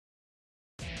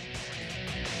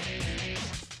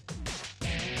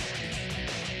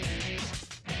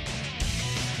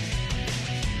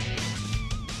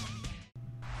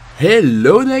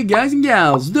Hello there guys and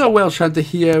gals, the Welsh Hunter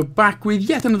here, back with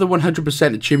yet another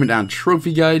 100% achievement and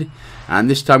trophy guide, and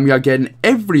this time we are getting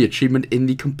every achievement in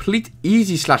the complete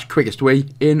easy/quickest way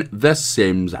in The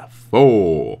Sims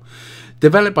 4.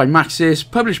 Developed by Maxis,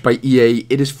 published by EA,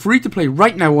 it is free to play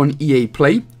right now on EA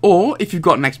Play, or if you've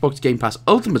got an Xbox Game Pass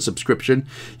Ultimate subscription,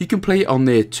 you can play it on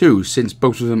there too, since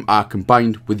both of them are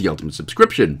combined with the Ultimate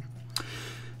subscription.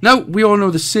 Now, we all know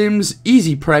The Sims,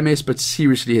 easy premise but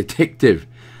seriously addictive.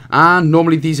 And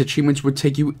normally these achievements would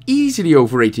take you easily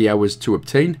over 80 hours to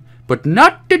obtain, but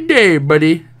not today,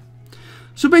 buddy.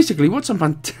 So basically what some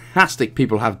fantastic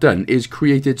people have done is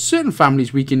created certain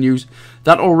families we can use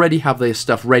that already have their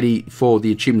stuff ready for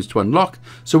the achievements to unlock,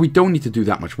 so we don't need to do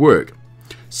that much work.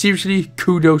 Seriously,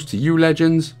 kudos to you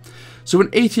legends. So an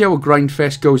 80-hour grind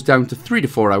fest goes down to 3 to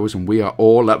 4 hours and we are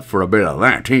all up for a bit of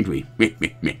that, ain't we?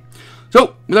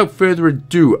 So without further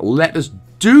ado, let us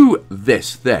do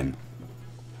this then.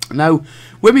 Now,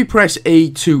 when we press A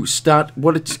to start,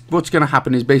 what's going to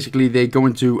happen is basically they're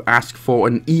going to ask for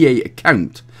an EA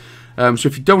account. So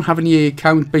if you don't have an EA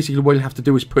account, basically what you'll have to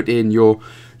do is put in your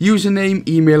username,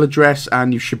 email address,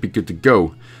 and you should be good to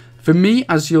go. For me,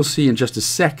 as you'll see in just a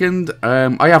second,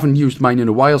 I haven't used mine in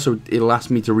a while, so it'll ask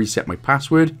me to reset my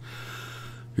password.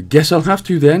 I guess I'll have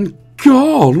to then.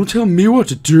 God, don't tell me what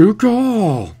to do,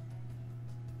 God.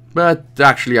 But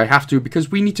actually I have to,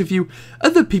 because we need to view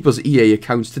other people's EA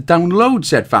accounts to download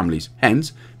said families,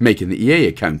 hence making the EA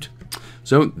account.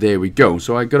 So there we go.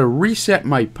 So I got to reset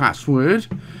my password.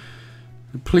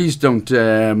 Please don't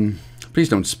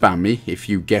spam me if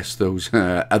you guess those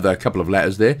other couple of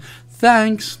letters there.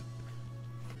 Thanks.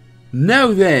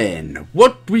 Now then,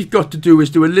 what we've got to do is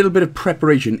do a little bit of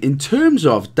preparation in terms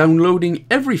of downloading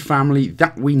every family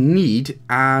that we need,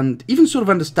 and even sort of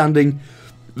understanding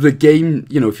the game,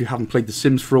 you know, if you haven't played The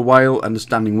Sims for a while,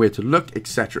 understanding where to look,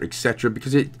 etc, etc,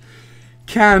 because it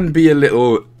can be a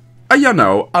little, you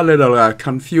know, a little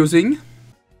confusing.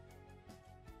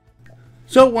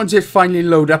 So once it finally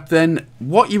loads up then,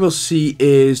 what you will see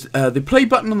is the play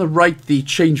button on the right, the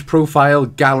change profile,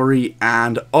 gallery,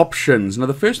 and options. Now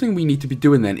the first thing we need to be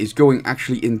doing then is going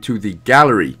actually into the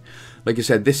gallery. Like I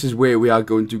said, this is where we are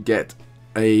going to get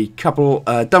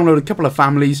download a couple of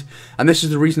families, and this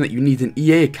is the reason that you need an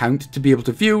EA account to be able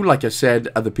to view, like I said,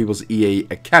 other people's EA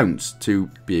accounts to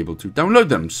be able to download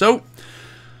them. So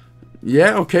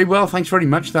yeah, okay, well, thanks very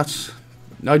much.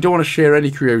 I don't want to share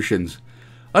any creations.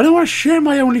 I don't want to share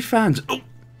my OnlyFans. Oh,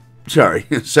 sorry,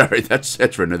 sorry, that's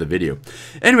for another video.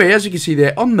 Anyway, as you can see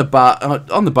there on the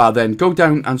bar, then go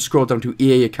down and scroll down to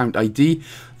EA account ID.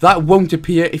 That won't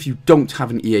appear if you don't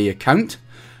have an EA account.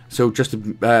 So just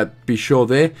to be sure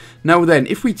there. Now then,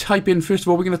 if we type in, first of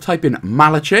all, we're going to type in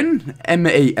Malachen,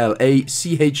 M-A-L-A-C-H-E-N.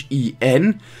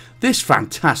 This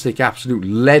fantastic, absolute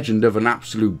legend of an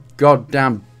absolute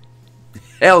goddamn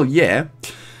hell yeah.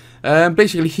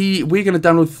 Basically, we're going to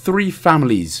download 3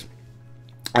 families.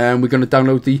 We're going to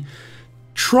download the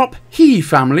Trop He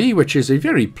family, which is a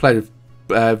very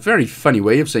funny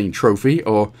way of saying trophy,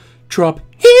 or Trop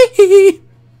He.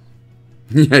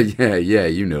 Yeah,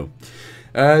 you know.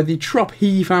 The Trop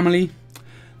He family,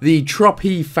 the Trop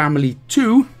He family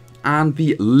 2, and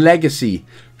the Legacy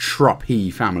Trop He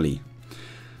family.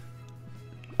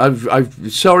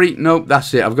 Sorry, no,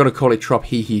 that's it. I've got to call it Trop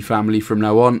He family from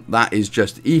now on. That is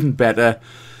just even better.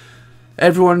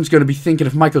 Everyone's going to be thinking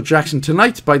of Michael Jackson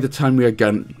tonight by the time we are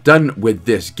done with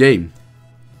this game.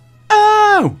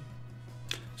 Oh!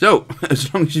 So,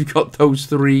 as long as you've got those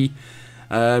 3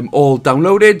 all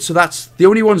downloaded, so that's the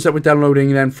only ones that we're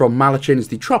downloading then from Malachen is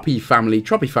the Trop He family,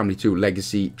 Trop He family 2,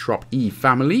 Legacy Trop He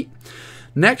family.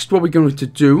 Next, what we're going to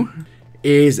do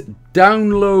is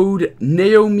download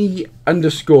Naomi_Len,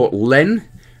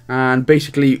 and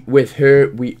basically with her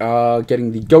we are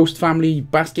getting the Ghost family,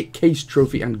 Basket Case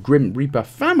trophy, and Grim Reaper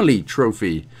family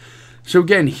trophy. So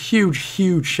again, huge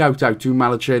shout out to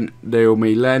Malachen,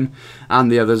 Naomi, Len,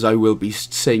 and the others I will be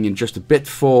saying in just a bit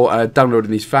for downloading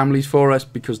these families for us,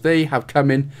 because they have come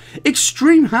in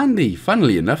extreme handy.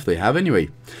 Funnily enough, they have anyway.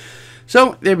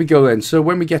 So there we go then. So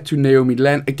when we get to Naomi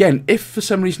Len, again, if for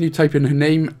some reason you type in her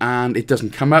name and it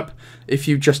doesn't come up, if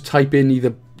you just type in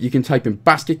you can type in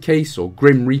Basket Case or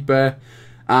Grim Reaper,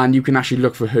 and you can actually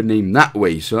look for her name that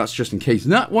way. So that's just in case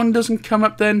that one doesn't come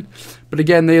up then. But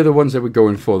again, they are the ones that we're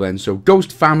going for then. So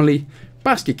Ghost family,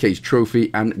 Basket Case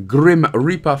trophy, and Grim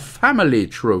Reaper family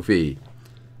trophy.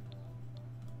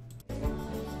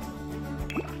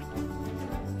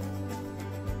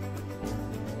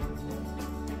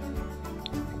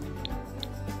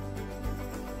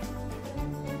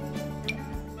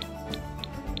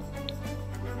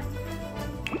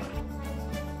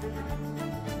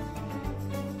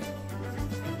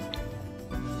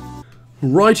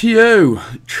 Rightio,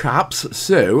 chaps.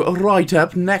 So, right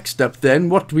up, next up then,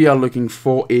 what we are looking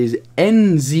for is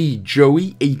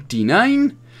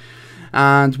NZJoey89.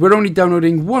 And we're only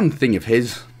downloading one thing of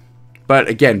his. But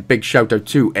again, big shout out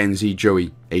to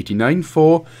NZJoey89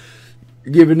 for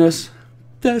giving us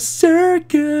the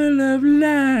Circle of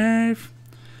Life.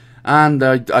 And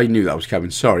I knew that was coming,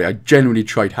 sorry. I genuinely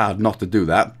tried hard not to do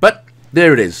that. But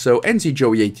there it is. So,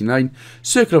 NZJoey89,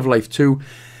 Circle of Life 2.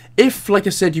 If, like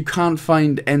I said, you can't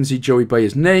find NZJoey by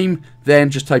his name, then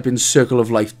just type in Circle of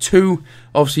Life 2.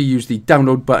 Obviously, use the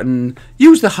download button.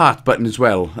 Use the heart button as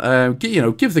well. You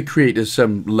know, give the creators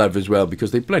some love as well,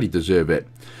 because they bloody deserve it.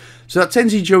 So that's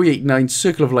NZJoey89,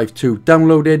 Circle of Life 2,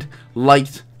 downloaded,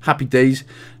 liked, happy days.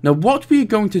 Now, what we're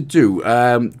going to do,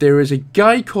 there is a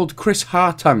guy called Chris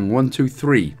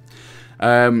Hartung123,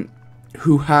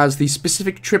 who has these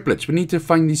specific triplets. We need to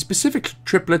find these specific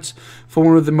triplets for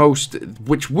one of the most,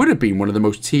 which would have been one of the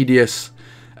most tedious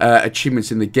achievements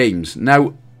in the games.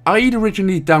 Now, I'd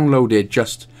originally downloaded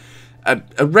just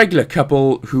a regular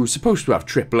couple who's supposed to have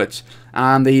triplets,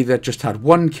 and they either just had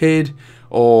one kid,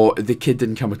 or the kid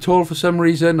didn't come at all for some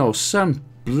reason, or some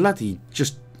bloody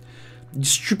just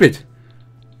stupid.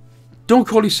 Don't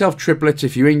call yourself triplets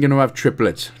if you ain't going to have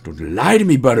triplets. Don't lie to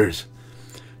me, butters.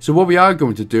 So what we are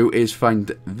going to do is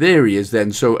find, there he is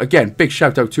then. So again, big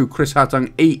shout out to Chris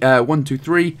Hartung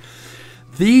 123.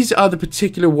 These are the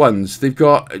particular ones. They've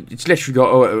got, it's literally got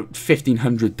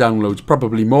 1,500 downloads,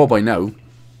 probably more by now.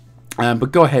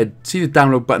 But go ahead, see the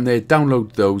download button there,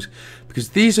 download those. Because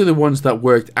these are the ones that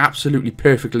worked absolutely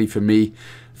perfectly for me.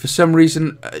 For some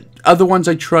reason, other ones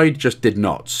I tried just did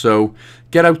not. So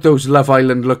get out those Love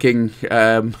Island looking,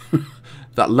 that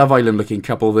Love Island looking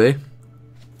couple there.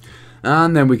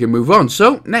 And then we can move on.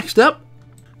 So, next up,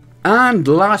 and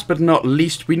last but not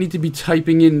least, we need to be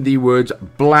typing in the words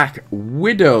Black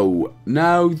Widow.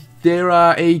 Now, there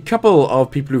are a couple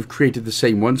of people who've created the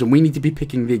same ones, and we need to be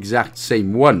picking the exact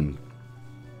same one.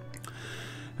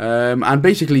 And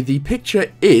basically, the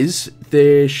picture is,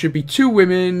 there should be 2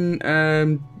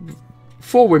 women,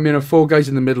 4 women, and 4 guys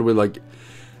in the middle with, like,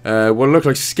 what look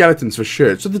like skeletons for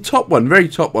shirts. So the top one, very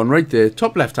top one, right there,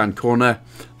 top left-hand corner,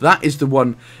 that is the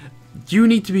one. You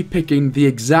need to be picking the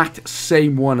exact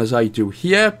same one as I do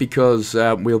here, because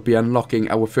we'll be unlocking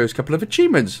our first couple of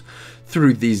achievements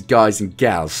through these guys and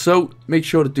gals. So make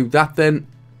sure to do that then.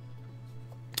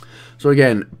 So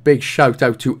again, big shout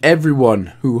out to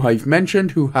everyone who I've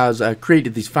mentioned who has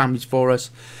created these families for us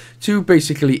to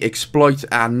basically exploit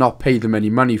and not pay them any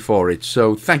money for it.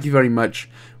 So thank you very much.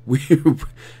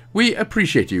 We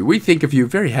appreciate you. We think of you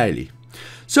very highly.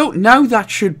 So now that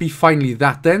should be finally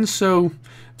that then. So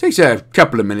takes a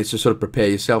couple of minutes to sort of prepare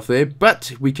yourself there,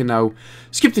 but we can now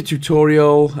skip the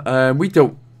tutorial.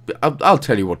 I'll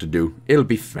tell you what to do. It'll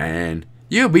be fun.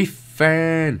 You'll be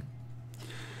fun.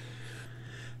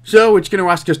 So it's going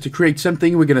to ask us to create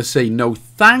something. We're going to say no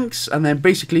thanks, and then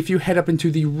basically if you head up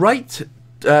into the right,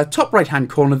 top right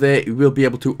hand corner there, you will be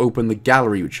able to open the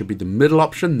gallery, which should be the middle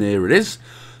option. There it is.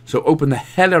 So open the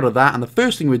hell out of that, and the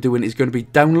first thing we're doing is going to be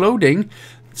downloading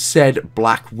said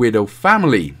Black Widow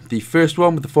family. The first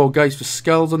one with the 4 guys for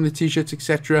skulls on the t-shirts,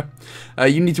 etc.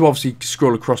 You need to obviously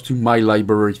scroll across to my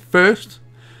library first.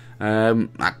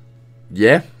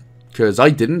 Yeah, because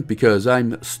I didn't, because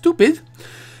I'm stupid.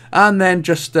 And then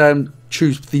just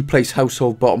choose the place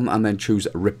household bottom, and then choose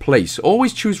replace.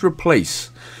 Always choose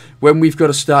replace. When we've got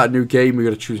to start a new game, we've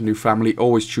got to choose a new family.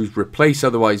 Always choose replace,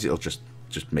 otherwise it'll just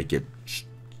make it...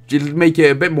 It'll make it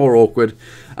a bit more awkward,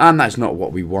 and that's not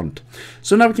what we want.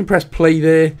 So now we can press play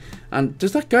there. And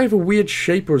does that guy have a weird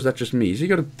shape, or is that just me? Has he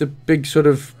got the big sort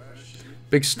of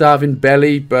big starving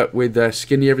belly, but with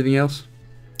skinny everything else?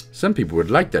 Some people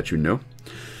would like that, you know.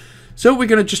 So we're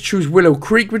going to just choose Willow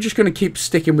Creek. We're just going to keep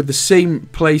sticking with the same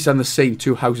place and the same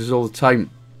 2 houses all the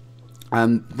time.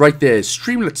 And right there is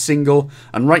Streamlet Single,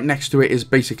 and right next to it is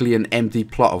basically an empty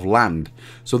plot of land.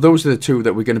 So those are the 2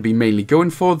 that we're going to be mainly going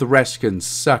for. The rest can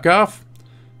suck off.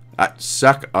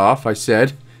 Suck off, I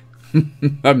said.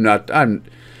 I'm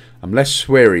less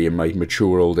sweary in my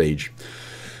mature old age.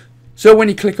 So when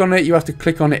you click on it, you have to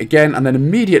click on it again, and then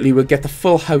immediately we'll get the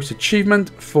full house achievement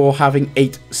for having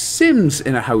 8 Sims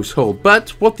in a household.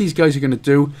 But what these guys are going to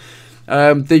do,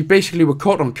 they basically were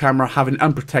caught on camera having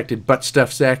unprotected butt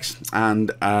stuff sex, and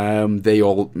they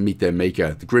all meet their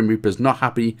maker. The Grim Reaper's not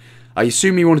happy. I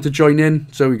assume he wanted to join in,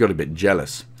 so we got a bit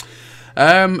jealous.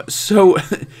 So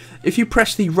if you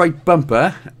press the right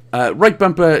bumper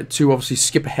to obviously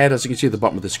skip ahead, as you can see at the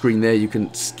bottom of the screen there, you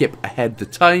can skip ahead the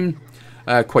time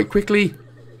quite quickly.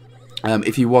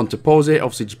 If you want to pause it,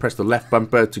 obviously just press the left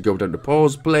bumper to go down to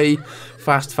pause, play,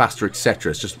 fast, faster,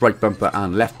 etc. It's just right bumper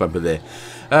and left bumper there.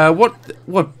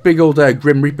 What big old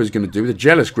Grim Reaper is going to do, the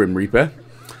jealous Grim Reaper,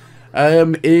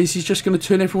 is he's just going to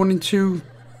turn everyone into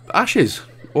ashes,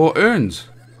 or urns,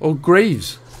 or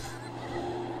graves.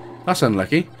 That's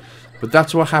unlucky. But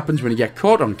that's what happens when you get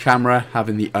caught on camera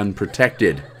having the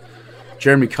unprotected.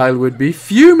 Jeremy Kyle would be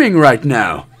fuming right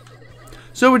now.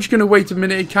 So we're just going to wait a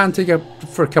minute. It can take up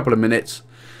for a couple of minutes.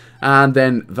 And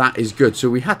then that is good.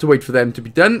 So we had to wait for them to be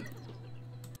done.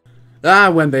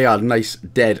 When they are nice,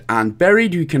 dead and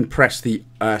buried, you can press the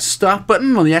start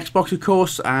button on the Xbox, of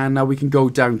course. And now we can go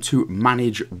down to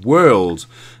manage worlds.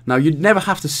 Now you'd never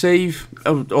have to save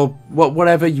or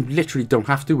whatever. You literally don't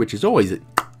have to, which is always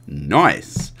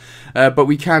nice. But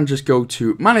we can just go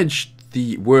to manage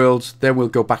the worlds. Then we'll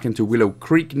go back into Willow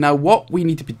Creek. Now what we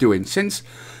need to be doing, since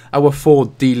our 4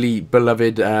 dearly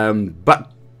beloved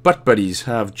butt buddies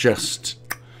have just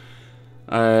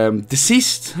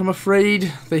deceased, I'm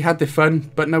afraid. They had their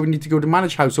fun, but now we need to go to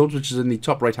manage households, which is in the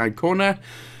top right hand corner.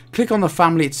 Click on the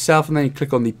family itself and then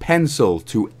click on the pencil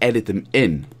to edit them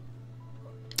in.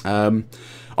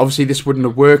 Obviously this wouldn't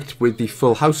have worked with the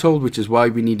full household, which is why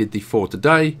we needed the 4 to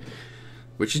die,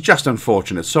 which is just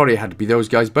unfortunate. Sorry it had to be those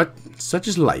guys, but such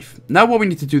is life. Now what we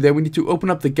need to do there, we need to open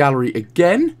up the gallery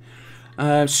again.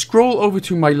 Scroll over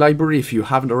to my library if you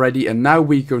haven't already, and now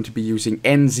we're going to be using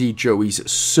NZ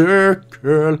Joey's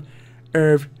Circle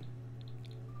of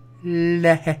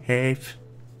Life.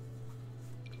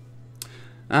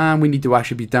 And we need to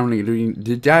actually be downloading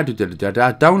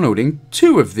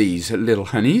 2 of these little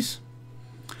honeys.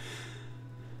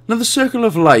 Now the Circle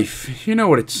of Life, you know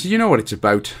what it's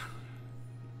about.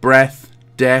 Breath,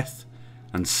 death,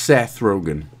 and Seth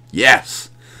Rogen. Yes.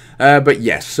 But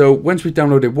yes, so once we've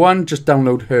downloaded 1, just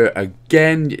download her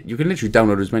again. You can literally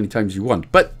download her as many times as you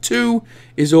want. But 2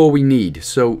 is all we need.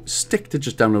 So stick to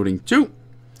just downloading 2.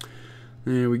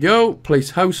 There we go.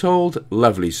 Place household.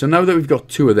 Lovely. So now that we've got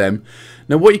 2 of them,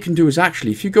 now what you can do is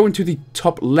actually, if you go into the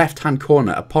top left-hand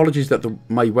corner, apologies that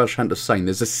my Welsh Hunter sign,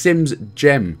 there's a Sims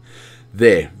gem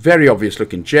there. Very obvious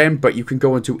looking gem, but you can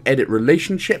go into edit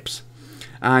relationships.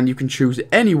 And you can choose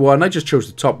anyone. I just chose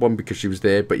the top one because she was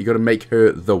there, but you got to make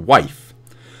her the wife.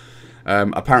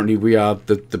 Apparently we are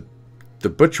the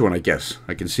butcher one, I guess.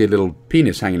 I can see a little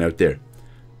penis hanging out there.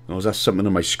 Or is that something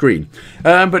on my screen?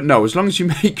 But no, as long as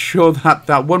you make sure that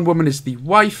that one woman is the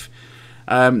wife,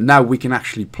 now we can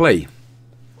actually play.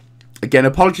 Again,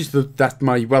 apologies that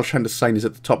my Welsh Hunter sign is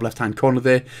at the top left-hand corner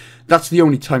there. That's the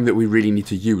only time that we really need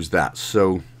to use that.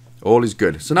 So all is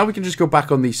good. So now we can just go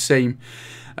back on the same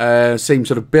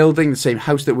sort of building, the same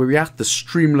house that we were at, the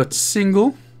Streamlet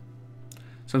single.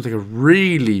 Sounds like a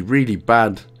really, really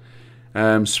bad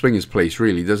swingers place,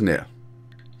 really, doesn't it?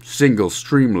 Single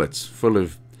streamlets full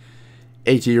of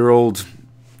 80-year-old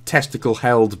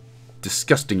testicle-held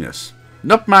disgustingness.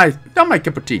 Not my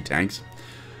cup of tea, thanks.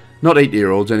 Not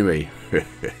 80-year-olds, anyway.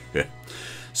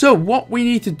 So, what we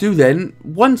need to do then,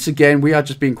 once again, we are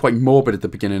just being quite morbid at the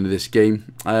beginning of this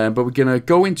game, but we're going to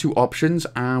go into options,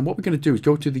 and what we're going to do is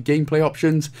go to the gameplay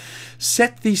options,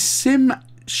 set the sim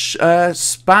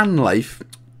span life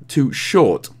to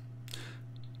short.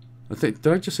 Did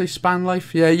I just say span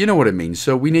life? Yeah, you know what it means.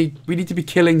 So we need to be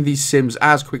killing these sims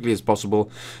as quickly as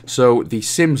possible. So the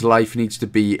sim's life needs to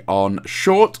be on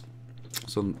short.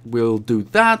 So we'll do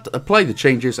that, apply the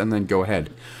changes, and then go ahead.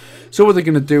 So what they're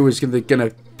going to do is they're going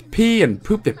to pee and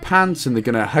poop their pants, and they're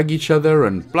going to hug each other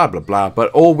and blah, blah, blah.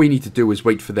 But all we need to do is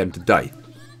wait for them to die.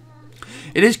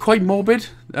 It is quite morbid.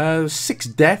 6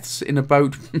 deaths in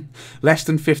about less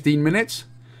than 15 minutes.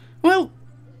 Well,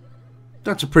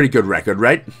 that's a pretty good record,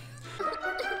 right?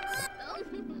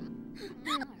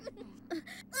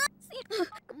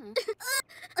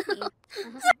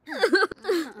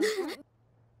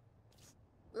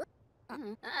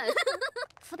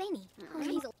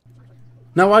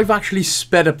 Now I've actually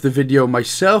sped up the video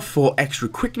myself for extra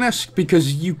quickness,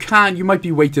 because you might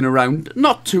be waiting around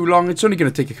not too long. It's only going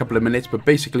to take a couple of minutes, but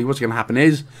basically what's going to happen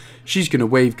is she's going to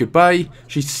wave goodbye.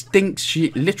 She stinks.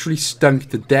 She literally stunk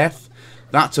to death.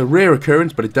 That's a rare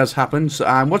occurrence, but it does happen. So,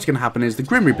 what's going to happen is the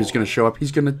Grim Reaper is going to show up.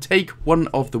 He's going to take one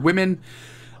of the women,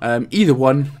 either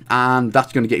one, and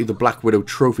that's going to get you the Black Widow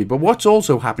trophy. But what's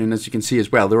also happening, as you can see as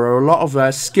well, there are a lot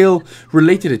of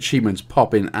skill-related achievements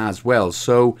popping as well.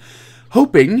 So,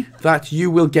 hoping that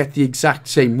you will get the exact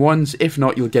same ones. If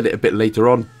not, you'll get it a bit later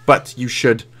on. But you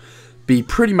should be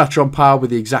pretty much on par with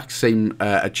the exact same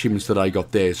achievements that I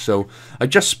got there. So I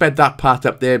just sped that part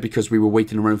up there because we were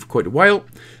waiting around for quite a while.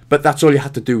 But that's all you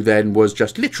had to do then, was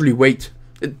just literally wait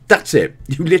That's it.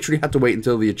 You literally had to wait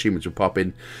until the achievements would pop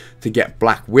in to get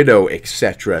Black Widow,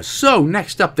 etc. So,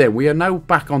 next up then, we are now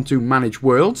back onto Manage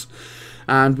Worlds.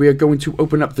 And we are going to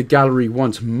open up the gallery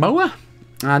once more.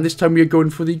 And this time we are going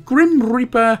for the Grim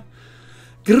Reaper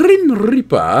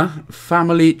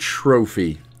family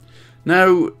trophy.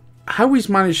 Now, how he's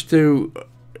managed to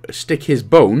stick his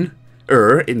bone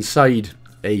inside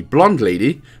a blonde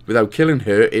lady without killing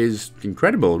her is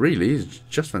incredible, really. It's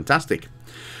just fantastic.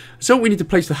 So we need to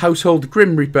place the household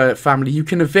Grim Reaper family. You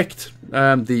can evict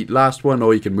the last one,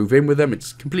 or you can move in with them.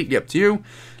 It's completely up to you.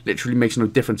 Literally makes no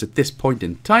difference at this point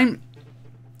in time.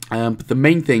 But the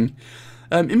main thing,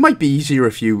 it might be easier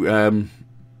if you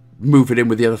move it in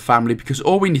with the other family, because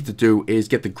all we need to do is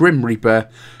get the Grim Reaper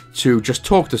to just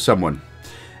talk to someone.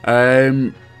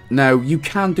 Now, you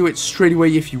can do it straight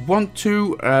away if you want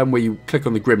to, where you click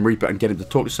on the Grim Reaper and get him to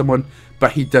talk to someone,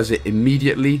 but he does it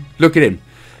immediately. Look at him.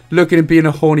 Look at him being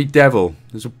a horny devil.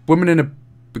 There's a woman in a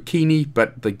bikini,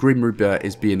 but the Grim Reaper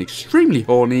is being extremely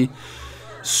horny.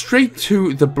 Straight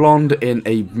to the blonde in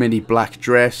a mini black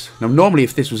dress. Now, normally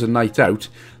if this was a night out,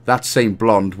 that same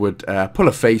blonde would pull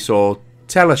a face or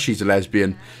tell us she's a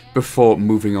lesbian before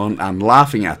moving on and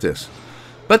laughing at us.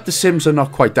 But the Sims are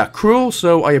not quite that cruel,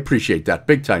 so I appreciate that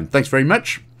big time. Thanks very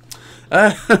much.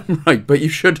 Right, but you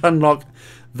should unlock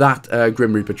that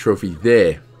Grim Reaper trophy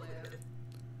there.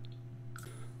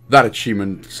 That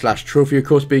achievement slash trophy, of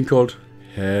course, being called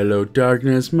Hello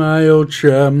Darkness, my old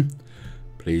chum.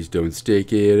 Please don't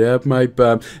stick it up my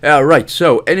bum. Alright,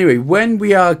 so anyway, when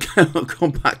we are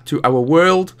going back to our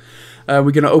world,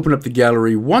 we're going to open up the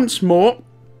gallery once more.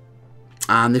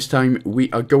 And this time we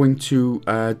are going to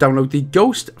download the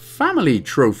Ghost Family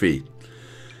Trophy.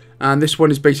 And this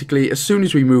one is basically, as soon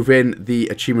as we move in, the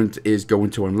achievement is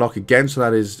going to unlock again. So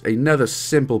that is another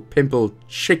simple pimple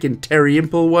chicken terry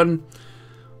imple one.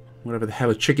 Whatever the hell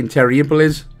a chicken terry imple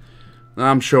is.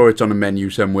 I'm sure it's on a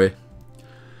menu somewhere.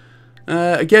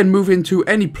 Again, move into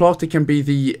any plot. It can be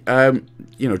the,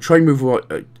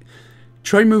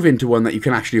 try move into one that you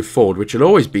can actually afford, which will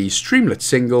always be Streamlet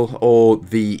Single or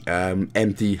the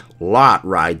empty lot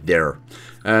right there.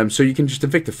 So you can just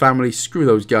evict the family, screw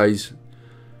those guys.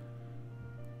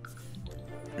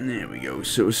 There we go.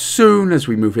 So as soon as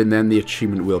we move in, then the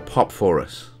achievement will pop for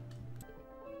us.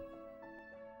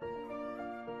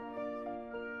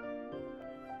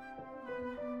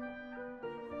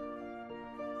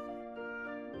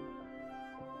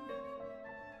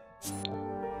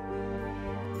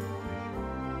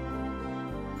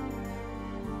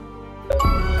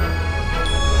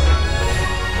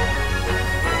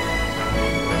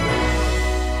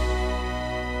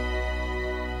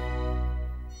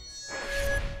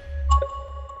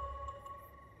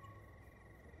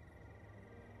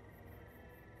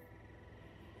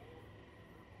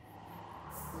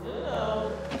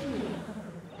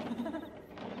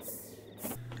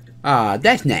 Ah,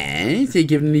 that's nice. They're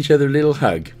giving each other a little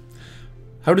hug.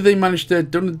 How do they manage to...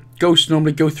 Don't ghosts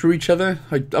normally go through each other?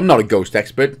 I'm not a ghost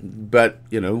expert, but,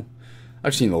 you know,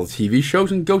 I've seen all the TV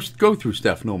shows and ghosts go through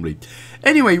stuff normally.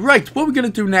 Anyway, right, what we're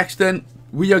going to do next then,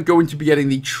 we are going to be getting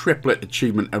the triplet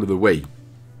achievement out of the way.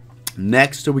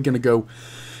 Next, so we're going to go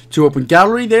to Open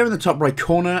Gallery there in the top right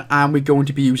corner, and we're going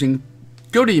to be using...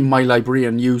 Go to My Library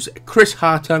and use Chris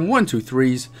Hartung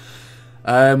 123's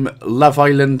Love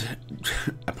Island.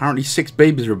 Apparently 6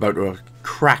 babies are about to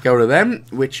crack out of them,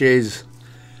 which is,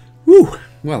 whew,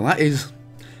 well, that is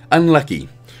unlucky.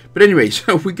 But anyway,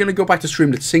 so we're going to go back to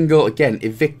Streamlet Single again,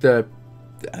 evict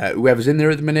whoever's in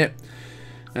there at the minute,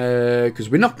 because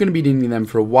we're not going to be needing them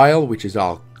for a while, which is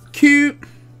all cute.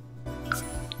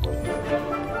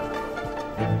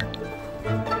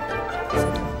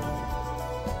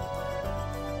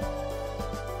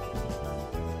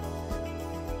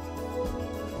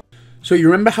 So you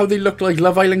remember how they looked like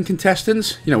Love Island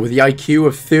contestants? You know, with the IQ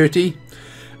of 30?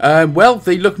 Well,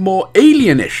 they look more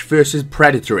alienish versus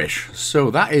predatorish. So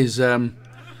that is a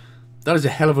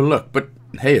hell of a look. But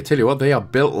hey, I tell you what, they are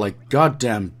built like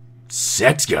goddamn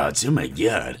sex gods. Oh my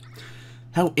god.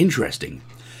 How interesting.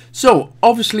 So,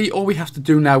 obviously, all we have to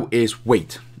do now is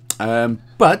wait.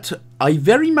 But I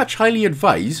very much highly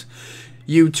advise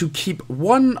you to keep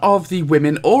one of the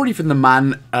women or even the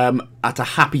man at a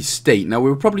happy state. Now, it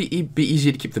would probably be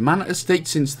easier to keep the man at a state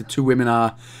since the 2 women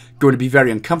are going to be very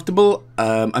uncomfortable,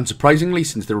 unsurprisingly,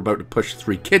 since they're about to push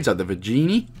 3 kids out of a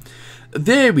genie.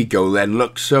 There we go then,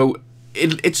 look, so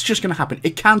it's just going to happen.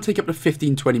 It can take up to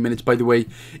 15-20 minutes, by the way.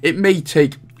 It may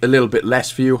take a little bit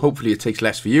less for you. Hopefully it takes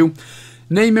less for you.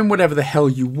 Name him whatever the hell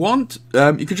you want.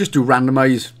 You could just do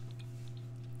randomize.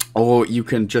 Or you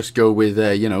can just go with,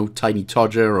 you know, Tiny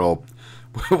Todger or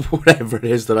whatever it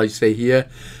is that I say here.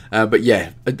 But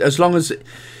yeah, as long as,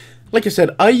 like I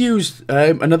said, I used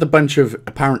another bunch of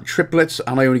apparent triplets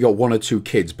and I only got 1 or 2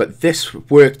 kids, but this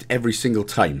worked every single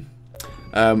time.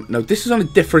 Now this is on a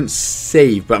different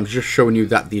save, but I'm just showing you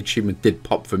that the achievement did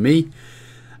pop for me.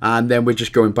 And then we're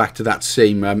just going back to that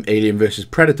same Alien vs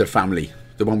Predator family,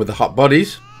 the one with the hot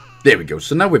bodies. There we go.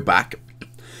 So now we're back.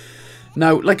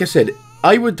 Now, like I said,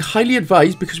 I would highly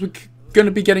advise, because we're going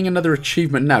to be getting another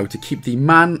achievement now, to keep the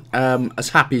man as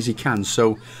happy as he can.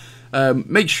 So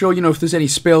make sure, you know, if there's any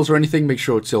spills or anything, make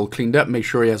sure it's all cleaned up. Make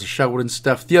sure he has a shower and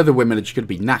stuff. The other women are just going to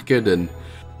be knackered and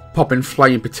popping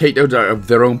flying potatoes out of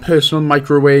their own personal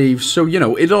microwaves. So, you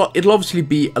know, it'll obviously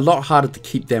be a lot harder to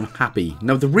keep them happy.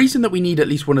 Now, the reason that we need at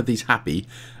least one of these happy,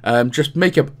 just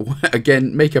make up,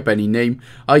 again, make up any name.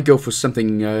 I go for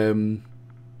something,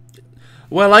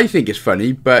 well, I think it's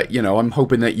funny, but, you know, I'm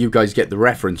hoping that you guys get the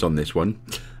reference on this one.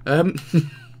 Hey,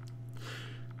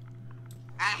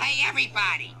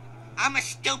 everybody. I'm a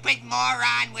stupid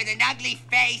moron with an ugly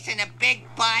face and a big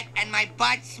butt, and my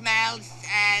butt smells,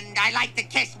 and I like to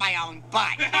kiss my own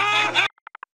butt.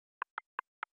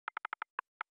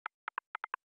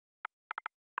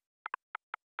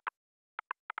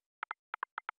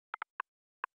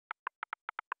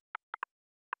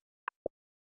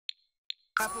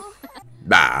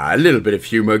 A little bit of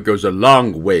humour goes a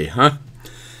long way, huh?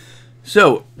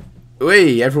 So,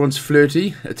 hey, everyone's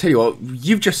flirty. I tell you what,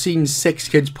 you've just seen 6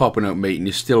 kids popping out, mate, and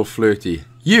you're still flirty.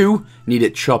 You need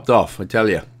it chopped off, I tell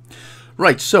you.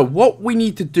 Right, so what we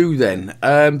need to do then,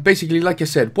 basically, like I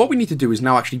said, what we need to do is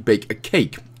now actually bake a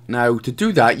cake. Now, to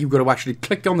do that, you've got to actually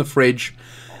click on the fridge,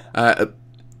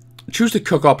 choose the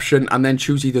cook option, and then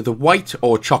choose either the white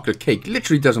or chocolate cake.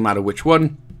 Literally doesn't matter which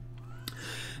one.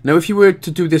 Now, if you were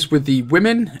to do this with the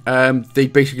women, they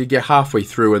basically get halfway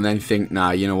through and then think,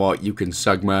 nah, you know what, you can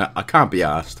sugma, I can't be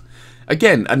arsed.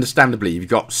 Again, understandably, you've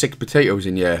got 6 potatoes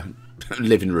in your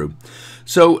living room.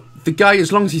 So, the guy,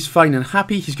 as long as he's fine and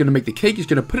happy, he's going to make the cake, he's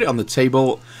going to put it on the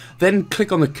table, then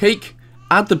click on the cake,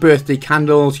 add the birthday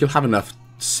candles, you'll have enough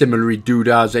similarly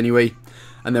doodads anyway,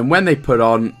 and then when they put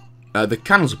on, the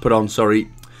candles are put on, sorry,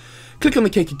 click on the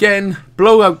cake again,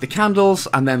 blow out the candles,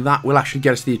 and then that will actually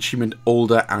get us the achievement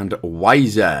Older and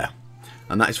Wiser.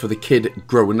 And that is for the kid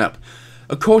growing up.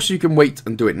 Of course, you can wait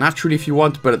and do it naturally if you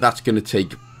want, but that's going to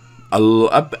take a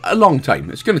long time.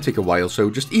 It's going to take a while,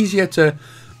 so just easier to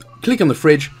click on the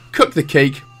fridge, cook the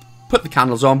cake, put the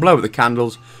candles on, blow out the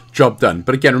candles, job done.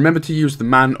 But again, remember to use the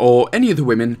man or any of the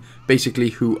women, basically,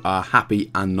 who are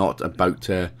happy and not about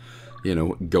to, you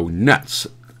know, go nuts.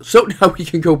 So now we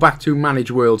can go back to Manage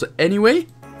Worlds anyway.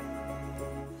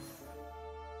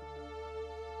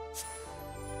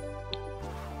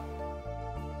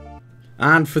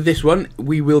 And for this one,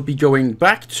 we will be going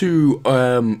back to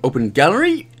Open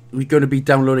Gallery. We're going to be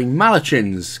downloading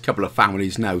Malachen's couple of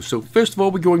families now. So first of all,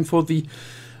 we're going for the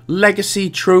Legacy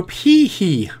Trope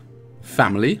Hee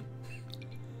family.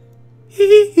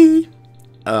 Hee.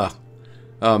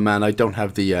 Oh man, I don't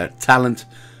have the talent,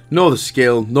 nor the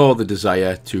skill, nor the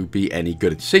desire to be any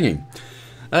good at singing.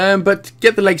 But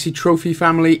get the Legacy Trophy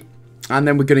family, and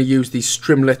then we're going to use the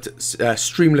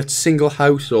Streamlit Single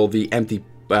House, or the empty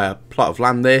plot of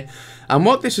land there. And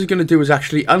what this is going to do is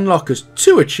actually unlock us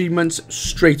 2 achievements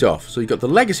straight off. So you've got the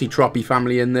Legacy Trophy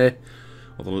family in there,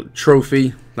 or the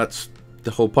trophy, that's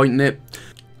the whole point in it.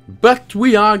 But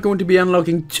we are going to be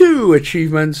unlocking 2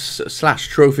 achievements /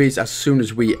 trophies as soon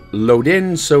as we load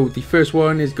in. So the first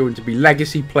one is going to be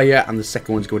Legacy Player, and the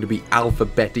second one is going to be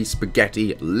Alphabeti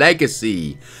Spaghetti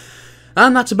Legacy.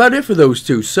 And that's about it for those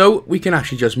 2. So we can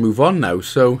actually just move on now.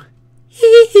 So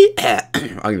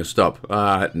I'm going to stop.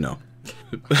 No.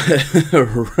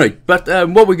 Right, but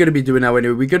what we're going to be doing now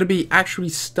anyway, we're going to be actually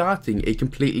starting a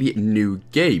completely new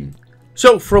game.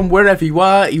 So from wherever you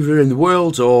are, either in the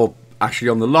world or actually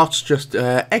on the lots, just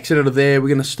exit out of there. We're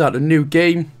going to start a new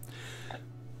game.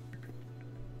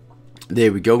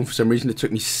 There we go. For some reason it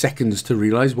took me seconds to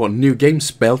realise what new game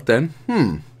spelt then.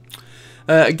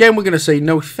 Again, we're going to say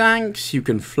no thanks, you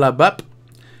can flub up.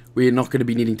 We're not going to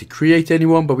be needing to create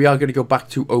anyone, but we are going to go back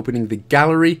to opening the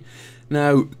gallery.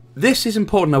 Now, this is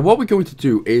important. Now, what we're going to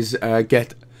do is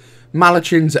get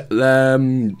Malachen's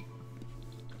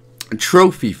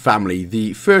trophy family,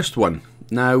 the first one.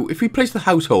 Now, if we place the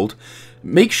household,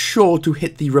 make sure to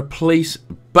hit the replace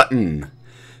button.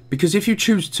 Because if you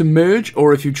choose to merge,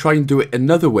 or if you try and do it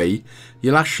another way,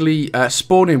 you'll actually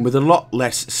spawn in with a lot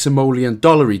less simoleon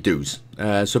dollary dues.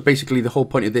 So basically the whole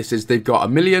point of this is they've got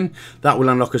 1 million. That will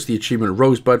unlock us the achievement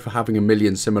Rosebud for having 1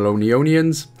 million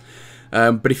Similonionians.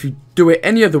 But if you do it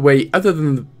any other way, other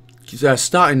than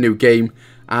starting a new game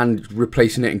and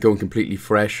replacing it and going completely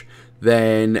fresh,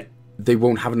 then they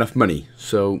won't have enough money.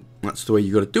 So that's the way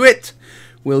you got to do it.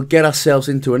 We'll get ourselves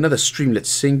into another Streamlit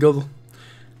single.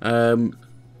 And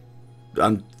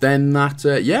then that,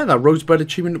 that Rosebud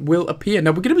achievement will appear.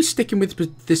 Now, we're going to be sticking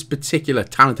with this particular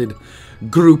talented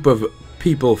group of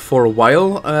people for a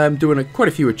while. Doing quite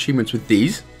a few achievements with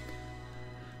these.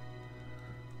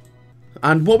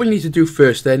 And what we need to do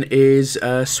first then is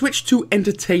switch to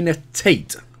Entertainer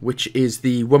Tate, which is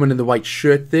the woman in the white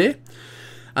shirt there.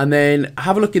 And then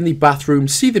have a look in the bathroom,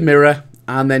 see the mirror,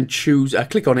 and then choose,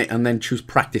 click on it, and then choose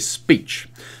Practice Speech.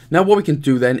 Now what we can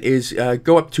do then is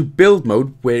go up to Build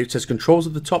Mode, where it says Controls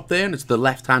at the top there, and it's the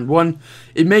left-hand one.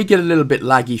 It may get a little bit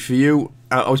laggy for you.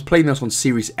 I was playing this on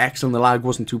Series X, and the lag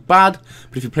wasn't too bad.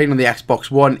 But if you're playing on the Xbox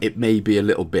One, it may be a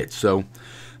little bit. So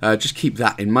just keep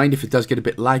that in mind if it does get a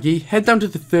bit laggy. Head down to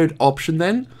the third option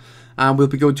then, and we'll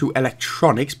be going to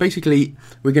Electronics. Basically,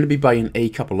 we're going to be buying a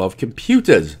couple of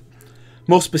computers.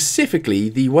 More specifically,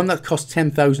 the one that costs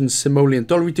 10,000 simoleon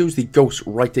dollaritos, the Ghost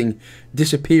Writing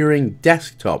Disappearing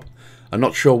Desktop. I'm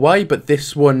not sure why, but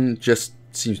this one just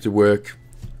seems to work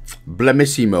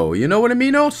blamissimo. You know what I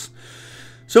mean, Os?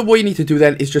 So what you need to do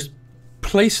then is just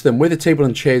place them where the table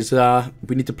and chairs are.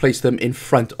 We need to place them in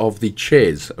front of the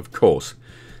chairs, of course.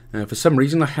 For some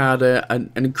reason, I had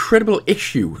an incredible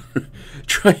issue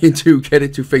trying to get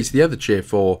it to face the other chair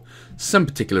for some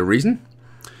particular reason.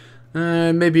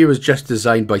 Maybe it was just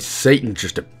designed by Satan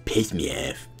just to piss me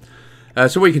off.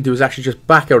 So what you can do is actually just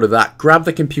back out of that, grab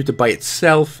the computer by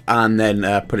itself, and then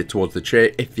put it towards the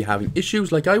chair if you're having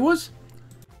issues like I was.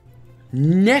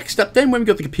 Next up then, when we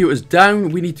got the computers down,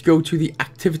 we need to go to the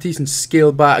Activities and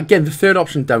Skill bar. Again, the third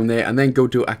option down there, and then go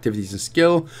to Activities and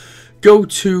Skill. Go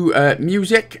to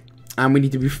Music, and we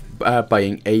need to be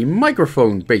buying a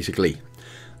microphone, basically.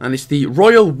 And it's the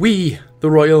Royal Wii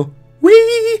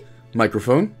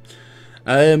microphone.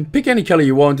 Pick any colour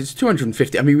you want. It's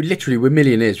 250. I mean, we're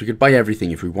millionaires. We could buy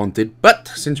everything if we wanted. But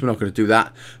since we're not going to do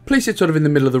that, place it sort of in the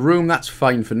middle of the room. That's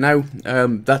fine for now.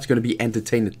 That's going to be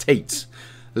Entertainer Tate's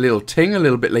little ting a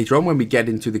little bit later on when we get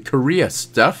into the career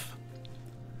stuff.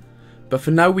 But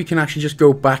for now, we can actually just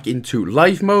go back into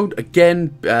live mode.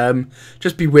 Again,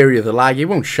 just be wary of the lag. It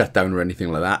won't shut down or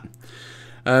anything like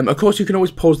that. Of course, you can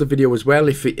always pause the video as well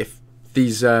if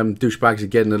these douchebags are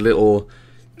getting a little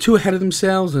too ahead of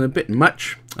themselves and a bit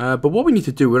much. But what we need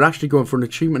to do, we're actually going for an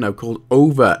achievement now called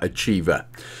Overachiever.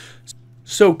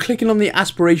 So clicking on the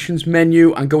aspirations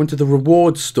menu and going to the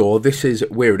rewards store, this is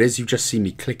where it is. You just see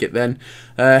me click it then.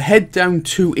 Head down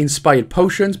to inspired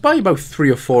potions, buy about 3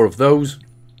 or 4 of those,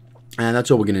 and that's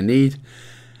all we're going to need.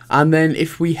 And then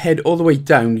if we head all the way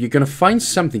down, you're going to find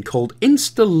something called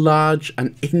Insta Large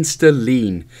and Insta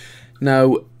Lean.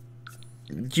 Now,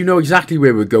 you know exactly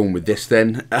where we're going with this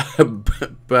then,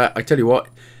 but I tell you what,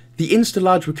 the Insta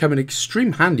Large would come in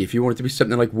extreme handy if you wanted to be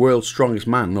something like World's Strongest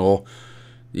Man, or,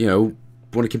 you know,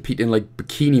 want to compete in like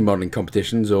bikini modeling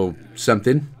competitions or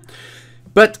something.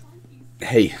 But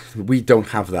hey, we don't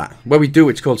have that. Well, we do.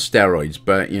 It's called steroids,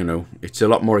 but you know, it's a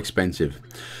lot more expensive.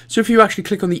 So if you actually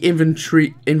click on the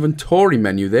inventory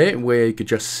menu there, where you could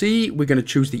just see, we're going to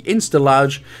choose the Insta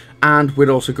Large, and we're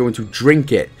also going to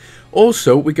drink it.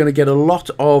 Also, we're going to get a lot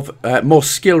of more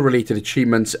skill-related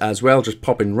achievements as well, just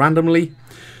pop in randomly.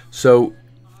 So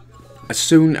as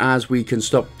soon as we can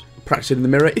stop practicing in the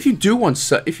mirror, if you do want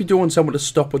someone to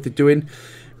stop what they're doing,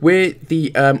 where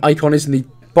the icon is in the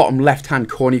bottom left-hand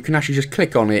corner, you can actually just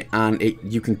click on it, and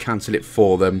you can cancel it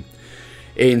for them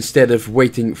instead of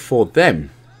waiting for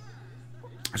them.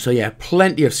 So yeah,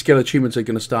 plenty of skill achievements are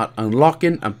going to start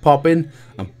unlocking and popping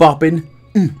and bopping.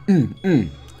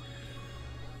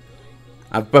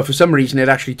 But for some reason, it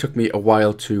actually took me a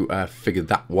while to figure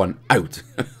that one out.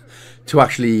 To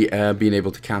actually being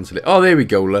able to cancel it. Oh, there we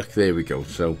go, look, there we go.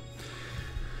 So,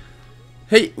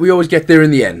 hey, we always get there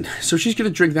in the end. So she's going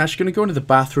to drink that, she's going to go into the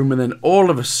bathroom, and then all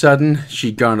of a sudden,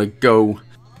 she's going to go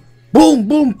boom,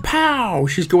 boom, pow!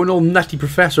 She's going all Nutty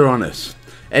Professor on us.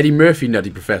 Eddie Murphy Nutty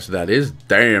Professor, that is.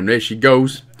 Damn, there she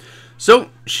goes. So,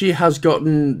 she has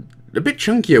gotten a bit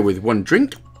chunkier with one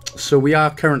drink. So we are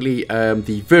currently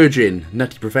the Virgin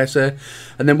Nutty Professor,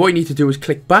 and then what you need to do is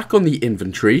click back on the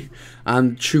inventory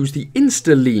and choose the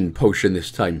Insta Lean potion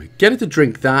this time. Get it to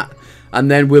drink that, and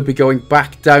then we'll be going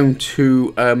back down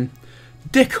to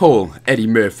Dickhole Eddie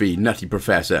Murphy Nutty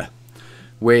Professor,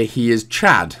 where he is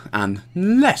Chad and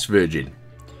less virgin.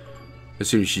 As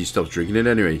soon as she stops drinking it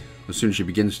anyway, as soon as she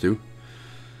begins to.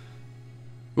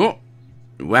 Oh,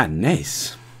 wow,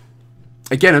 nice.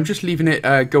 Again, I'm just leaving it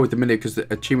go at the minute because the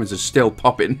achievements are still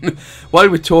popping. While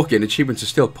we're talking, achievements are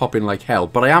still popping like hell.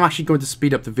 But I am actually going to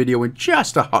speed up the video in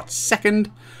just a hot second.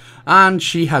 And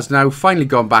she has now finally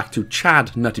gone back to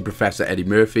Chad Nutty Professor Eddie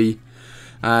Murphy.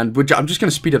 And I'm just going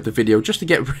to speed up the video just to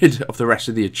get rid of the rest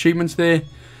of the achievements there.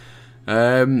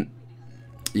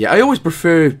 Yeah, I always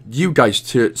prefer you guys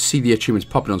to see the achievements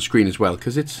popping on screen as well,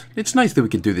 because it's nice that we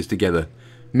can do this together.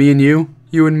 Me and you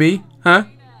and me, huh?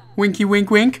 Winky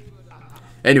wink wink.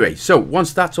 Anyway, so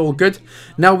once that's all good,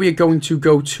 now we are going to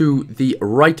go to the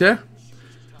writer,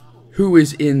 who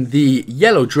is in the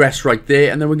yellow dress right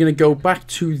there, and then we're going to go back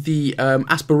to the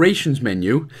aspirations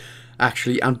menu,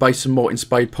 actually, and buy some more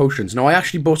inspired potions. Now, I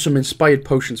actually bought some inspired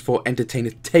potions for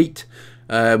Entertainer Tate,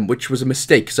 which was a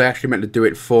mistake, because I actually meant to do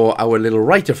it for our little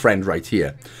writer friend right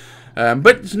here.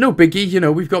 But it's no biggie, you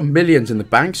know, we've got millions in the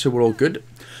bank, so we're all good.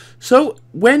 So,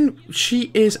 when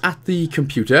she is at the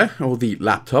computer, or the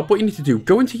laptop, what you need to do,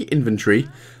 go into your inventory,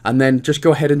 and then just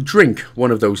go ahead and drink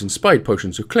one of those inspired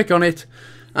potions. So click on it,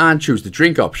 and choose the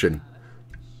drink option.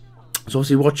 So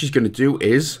obviously what she's going to do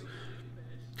is,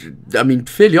 I mean,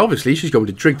 fairly obviously, she's going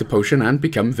to drink the potion and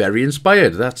become very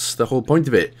inspired. That's the whole point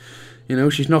of it. You know,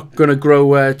 she's not going to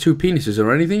grow 2 penises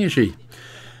or anything, is she?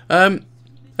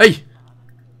 Hey!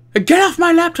 Get off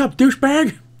my laptop,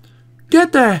 douchebag!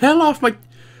 Get the hell off my...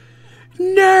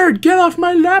 Nerd, get off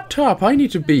my laptop! I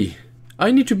need to be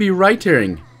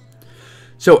writing.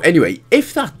 So anyway,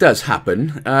 if that does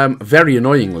happen, very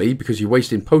annoyingly, because you're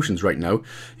wasting potions right now,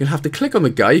 you'll have to click on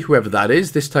the guy, whoever that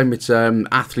is. This time it's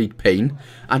Athlete Pain,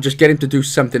 and just get him to do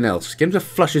something else. Get him to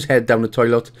flush his head down the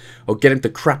toilet, or get him to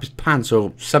crap his pants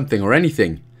or something, or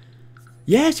anything.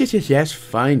 Yes,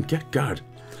 fine, get God.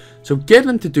 So get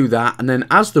him to do that, and then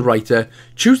as the writer,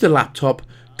 choose the laptop,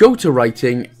 go to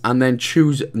writing, and then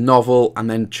choose novel, and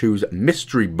then choose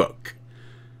mystery book.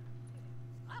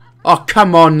 Oh,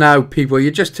 come on now, people.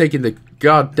 You're just taking the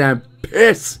goddamn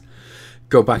piss.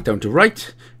 Go back down to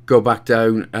write. Go back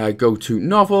down, go to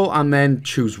novel, and then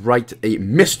choose write a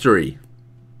mystery.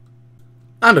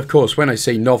 And of course, when I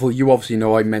say novel, you obviously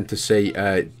know I meant to say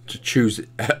to choose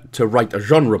to write a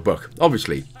genre book,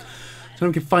 obviously. So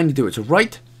we can finally do it. So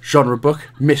write, genre book,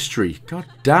 mystery. God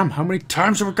damn, how many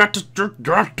times have we got to do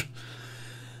that?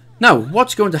 Now,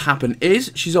 what's going to happen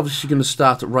is, she's obviously going to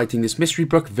start writing this mystery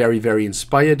book, very, very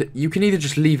inspired. You can either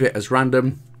just leave it as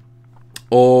random,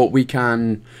 or we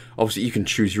can, obviously you can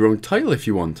choose your own title if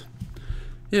you want.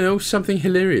 You know, something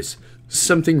hilarious,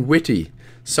 something witty,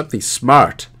 something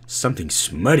smart, something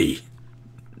smutty,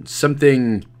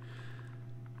 something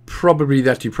probably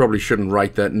that you probably shouldn't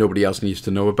write that nobody else needs to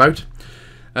know about.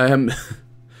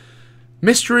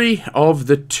 Mystery of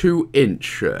the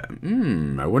 2-inch.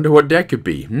 I wonder what that could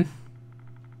be.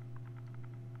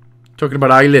 Talking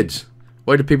about eyelids.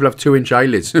 Why do people have 2-inch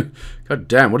eyelids? God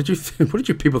damn! What did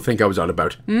you people think I was on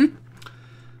about?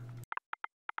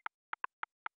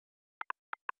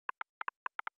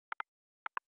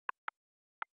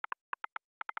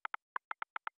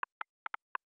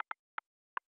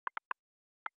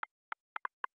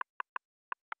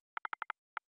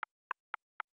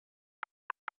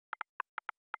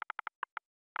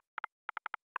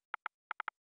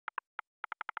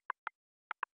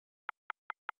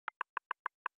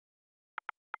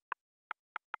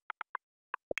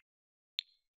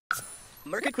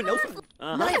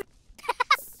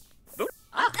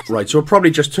 Right, so it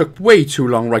probably just took way too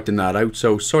long writing that out,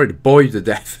 so sorry to bore you to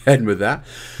death then with that.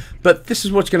 But this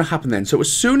is what's going to happen then. So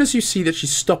as soon as you see that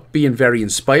she's stopped being very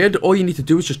inspired, all you need to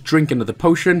do is just drink another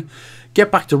potion,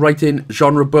 get back to writing,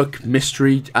 genre book,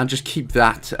 mystery, and just keep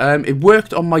that. It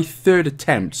worked on my 3rd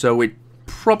attempt, so it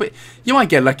probably... You might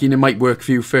get lucky and it might work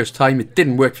for you first time. It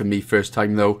didn't work for me first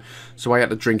time though, so I had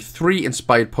to drink 3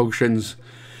 inspired potions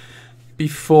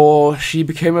before she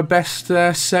became a best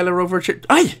seller over a chip.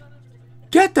 Hey!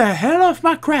 Get the hell off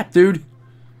my crap, dude!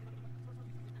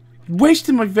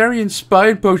 Wasting my very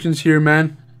inspired potions here,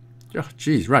 man. Oh,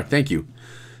 jeez, right, thank you.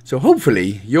 So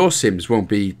hopefully your Sims won't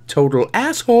be total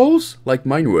assholes like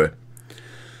mine were.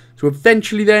 So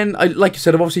eventually then, like I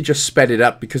said, I've obviously just sped it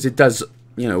up because it does,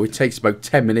 you know, it takes about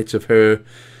 10 minutes of her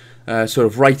sort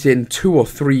of writing 2 or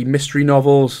 3 mystery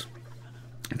novels.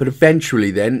 But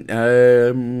eventually then,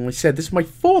 I said this is my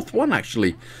 4th one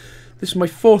actually. This is my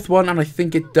 4th one and I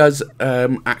think it does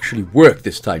actually work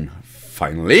this time.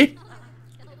 Finally.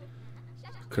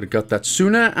 Could have got that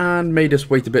sooner and made us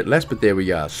wait a bit less, but there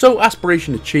we are. So,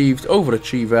 aspiration achieved,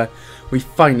 overachiever. We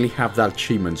finally have that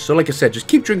achievement. So, like I said, just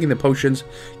keep drinking the potions,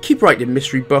 keep writing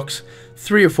mystery books,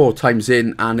 3 or 4 times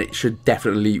in, and it should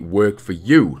definitely work for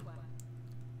you.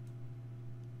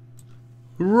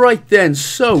 Right then,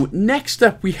 so next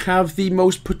up we have the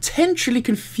most potentially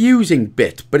confusing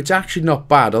bit, but it's actually not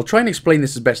bad. I'll try and explain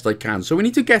this as best I can. So we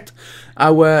need to get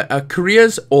our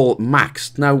careers all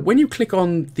maxed. Now, when you click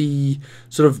on the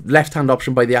sort of left-hand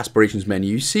option by the aspirations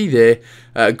menu, you see there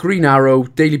a green arrow,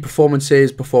 daily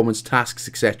performances, performance tasks,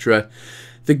 etc.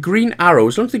 The green arrow,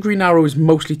 as long as the green arrow is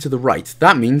mostly to the right,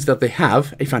 that means that they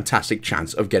have a fantastic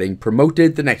chance of getting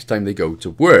promoted the next time they go to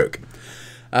work.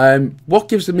 What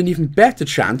gives them an even better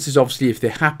chance is obviously if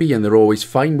they're happy and they're always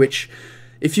fine, which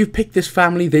if you pick this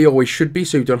family, they always should be,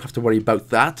 so you don't have to worry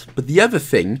about that. But the other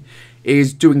thing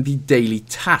is doing the daily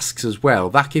tasks as well.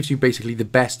 That gives you basically the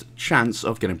best chance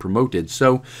of getting promoted.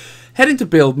 So head into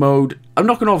build mode. I'm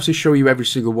not going to obviously show you every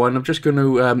single one. I'm just going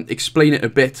to explain it a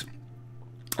bit.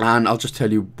 And I'll just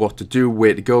tell you what to do,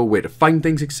 where to go, where to find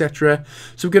things, etc.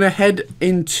 So we're going to head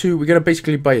into, we're going to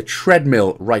basically buy a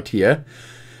treadmill right here.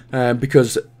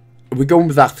 Because we're going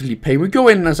with Athlete Pain. We go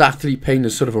in as Athlete Pain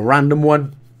as sort of a random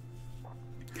one.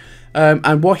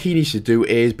 And what he needs to do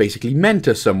is basically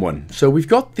mentor someone. So we've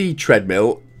got the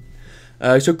treadmill.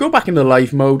 So go back into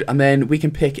live mode and then we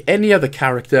can pick any other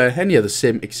character, any other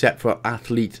sim except for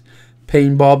Athlete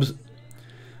Pain Bobs.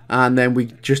 And then we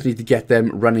just need to get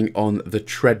them running on the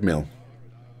treadmill.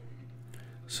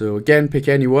 So again, pick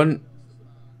anyone.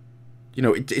 You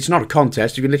know, it's not a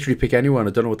contest. You can literally pick anyone.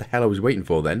 I don't know what the hell I was waiting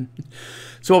for then.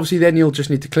 So obviously then you'll just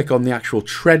need to click on the actual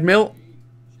treadmill.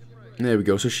 There we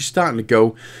go. So she's starting to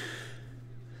go.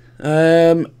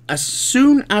 As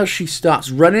soon as she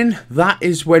starts running, that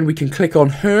is when we can click on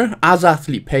her as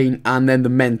Athlete Pain and then the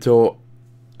mentor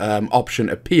option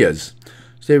appears.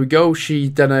 So there we go. She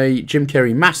done a Jim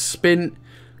Carrey mass spin.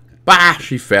 Bah!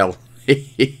 She fell.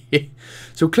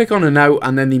 So click on her now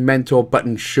and then the mentor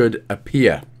button should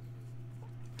appear.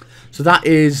 So that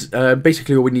is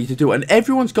basically all we need to do. And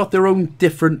everyone's got their own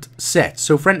different sets.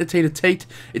 So for Entertainer Tate,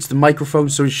 it's the microphone,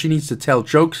 so she needs to tell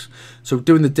jokes. So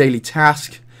doing the daily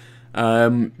task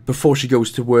before she goes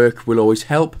to work will always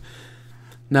help.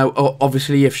 Now,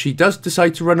 obviously, if she does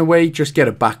decide to run away, just get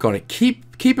her back on it. Keep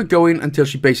it going until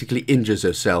she basically injures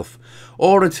herself.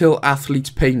 Or until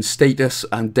Athlete's Pain status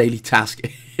and daily task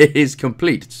is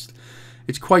complete.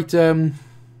 It's quite, well,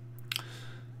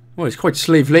 it's quite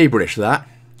slave labourish, that.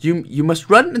 You must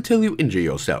run until you injure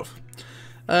yourself.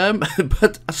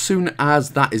 But as soon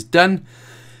as that is done,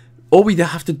 all we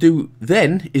have to do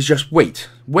then is just wait.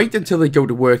 Wait until they go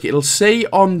to work. It'll say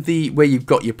on the where you've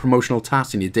got your promotional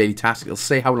tasks and your daily tasks, it'll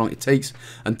say how long it takes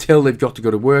until they've got to go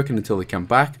to work and until they come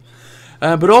back.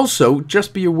 But also,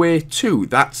 just be aware too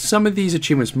that some of these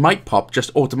achievements might pop just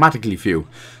automatically for you.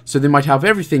 So they might have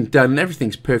everything done,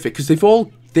 everything's perfect, because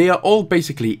they are all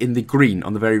basically in the green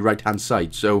on the very right hand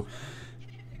side. So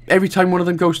every time one of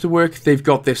them goes to work, they've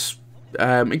got this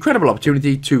incredible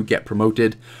opportunity to get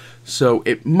promoted. So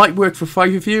it might work for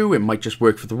 5 of you, it might just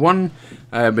work for the 1,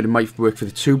 but it might work for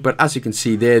the 2. But as you can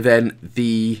see there, then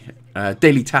the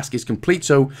daily task is complete.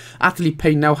 So Athlete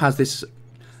Pain now has this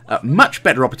much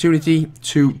better opportunity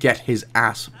to get his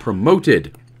ass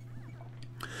promoted.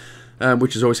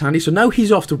 Which is always handy. So now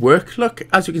he's off to work. Look,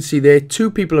 as you can see there,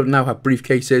 2 people now have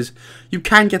briefcases. You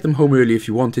can get them home early if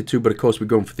you wanted to, but of course we're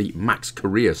going for the max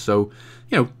career. So,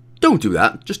 you know, don't do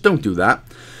that. Just don't do that.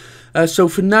 So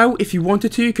for now, if you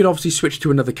wanted to, you could obviously switch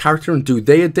to another character and do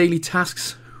their daily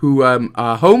tasks who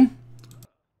are home.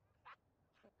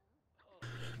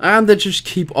 And then just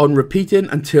keep on repeating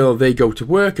until they go to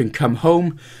work and come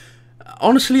home.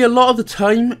 Honestly, a lot of the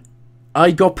time,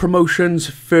 I got promotions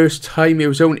first time. It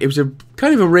was a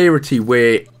kind of a rarity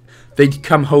where they'd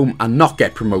come home and not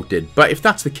get promoted. But if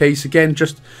that's the case, again,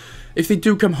 just if they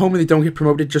do come home and they don't get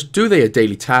promoted, just do their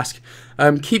daily task.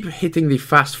 Keep hitting the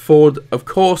fast forward, of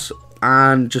course,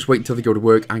 and just wait until they go to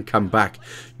work and come back.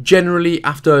 Generally,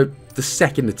 after the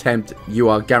second attempt, you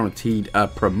are guaranteed a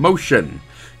promotion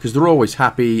because they're always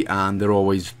happy and they're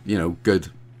always, you know,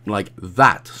 good like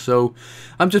that. So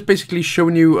I'm just basically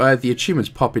showing you the achievements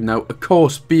popping now. Of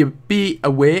course, be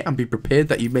aware and be prepared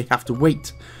that you may have to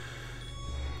wait.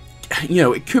 You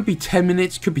know, it could be 10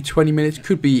 minutes, could be 20 minutes,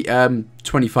 could be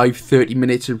 25, 30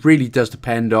 minutes. It really does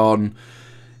depend on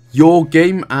your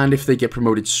game and if they get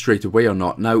promoted straight away or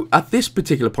not. Now, at this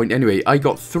particular point anyway, I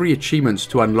got 3 achievements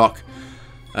to unlock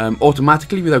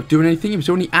automatically without doing anything. It was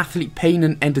only Athlete Pain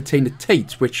and Entertainer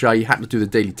Tate, which I had to do the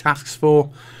daily tasks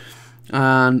for.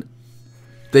 And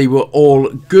they were all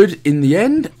good in the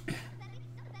end.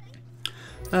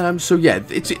 So yeah,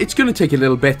 it's going to take a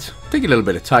little bit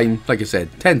of time, like I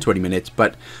said, 10-20 minutes,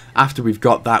 but after we've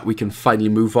got that, we can finally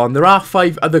move on. There are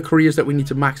 5 other careers that we need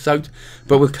to max out,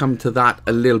 but we'll come to that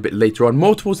a little bit later on,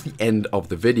 more towards the end of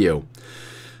the video.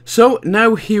 So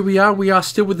now here we are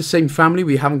still with the same family,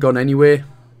 we haven't gone anywhere.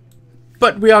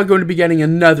 But we are going to be getting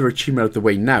another achievement out of the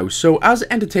way now. So as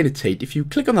Entertainer Tate, if you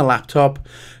click on the laptop,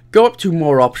 go up to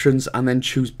more options and then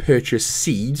choose purchase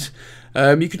seeds.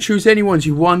 You can choose any ones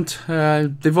you want.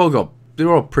 They're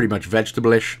all pretty much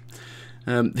vegetable-ish.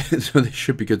 So they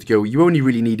should be good to go. You only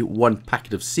really need one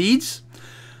packet of seeds.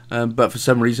 But for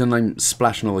some reason I'm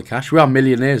splashing all the cash. We are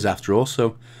millionaires after all,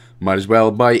 so might as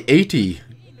well buy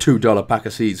 $82 pack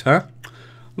of seeds, huh?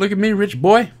 Look at me, rich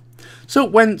boy. So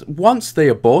once they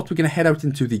are bought, we're going to head out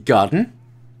into the garden.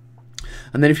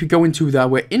 And then if you go into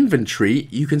our inventory,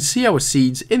 you can see our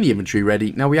seeds in the inventory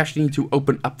ready. Now we actually need to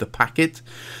open up the packet.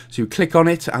 So you click on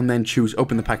it and then choose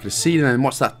open the packet of seed. And then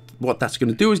what that's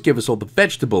going to do is give us all the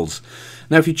vegetables.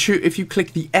 Now if you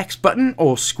click the X button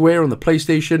or square on the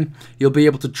PlayStation, you'll be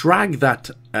able to drag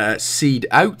that seed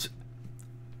out.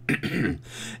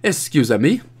 Excuse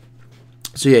me.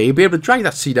 So yeah, you'll be able to drag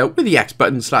that seed out with the X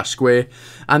button / square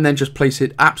and then just place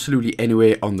it absolutely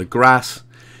anywhere on the grass.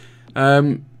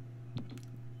 To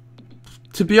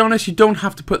be honest, you don't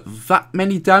have to put that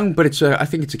many down, but I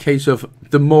think it's a case of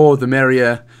the more the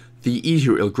merrier, the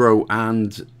easier it'll grow,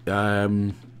 and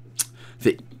the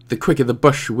quicker the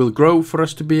bush will grow for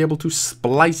us to be able to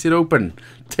splice it open,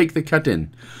 take the cut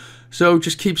in. So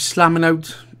just keep slamming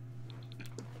out,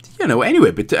 you know,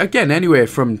 anywhere, but again, anywhere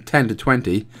from 10 to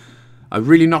 20. I'm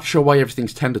really not sure why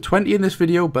everything's 10 to 20 in this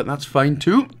video, but that's fine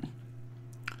too.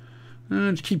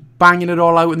 Just keep banging it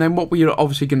all out, and then what we're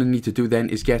obviously going to need to do then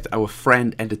is get our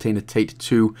friend Entertainer Tate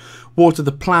to water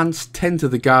the plants, tend to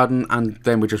the garden, and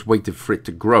then we're just waiting for it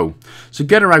to grow. So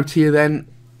get her out here then,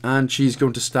 and she's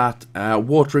going to start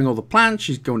watering all the plants.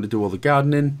 She's going to do all the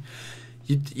gardening.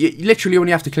 You literally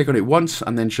only have to click on it once,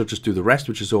 and then she'll just do the rest,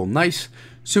 which is all nice.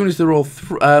 As soon as they're all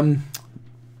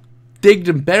digged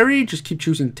and buried, just keep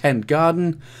choosing tend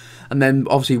garden. And then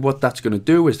obviously what that's going to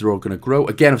do is they're all going to grow.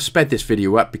 Again, I've sped this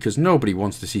video up because nobody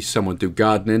wants to see someone do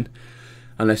gardening.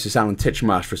 Unless it's Alan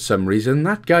Titchmarsh for some reason.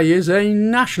 That guy is a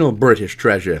national British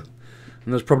treasure.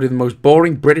 And that's probably the most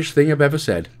boring British thing I've ever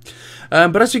said.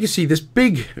 But as you can see, this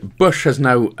big bush has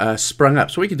now sprung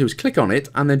up. So what you can do is click on it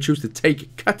and then choose the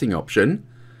take cutting option.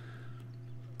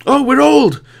 Oh, we're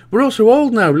old! We're also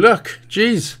old now, look.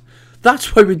 Jeez.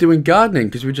 That's why we're doing gardening,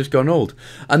 because we've just gone old.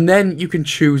 And then you can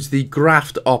choose the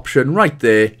graft option right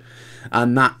there.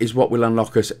 And that is what will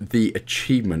unlock us the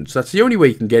achievement. So that's the only way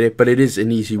you can get it, but it is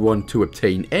an easy one to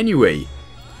obtain anyway.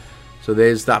 So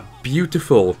there's that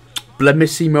beautiful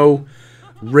blamissimo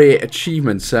rare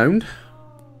achievement sound.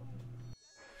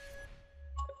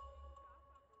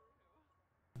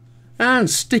 And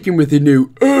sticking with the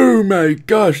new, oh my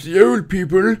gosh, the old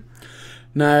people.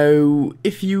 Now,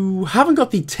 if you haven't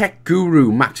got the Tech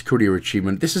Guru Max Career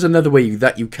achievement, this is another way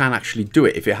that you can actually do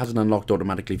it if it hasn't unlocked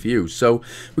automatically for you. So,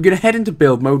 we're going to head into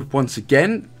build mode once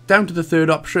again, down to the third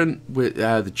option with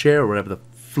the chair or whatever the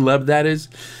flub that is.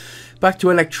 Back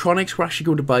to electronics, we're actually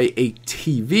going to buy a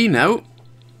TV now.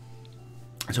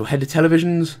 So, head to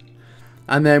televisions.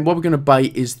 And then what we're going to buy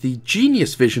is the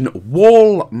Genius Vision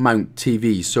wall mount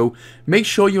TV. So make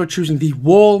sure you're choosing the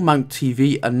wall mount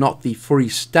TV and not the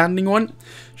freestanding one.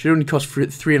 Should only cost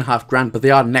 $3.5 grand, but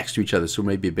they are next to each other, so it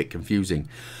may be a bit confusing.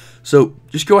 So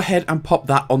just go ahead and pop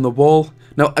that on the wall.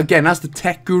 Now again, as the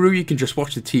tech guru, you can just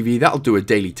watch the TV. That'll do her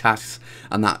daily tasks,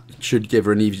 and that should give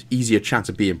her an easier chance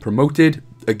of being promoted.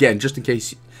 Again, just in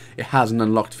case it hasn't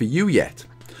unlocked for you yet.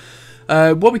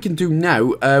 What we can do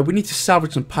now, we need to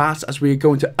salvage some parts as we are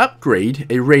going to upgrade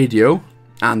a radio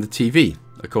and the TV.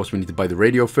 Of course, we need to buy the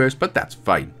radio first, but that's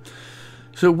fine.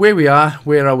 So where we are,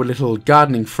 where our little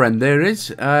gardening friend there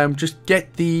is, just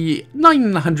get the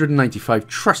 995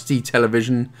 trusty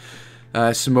television,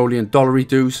 simoleon dollary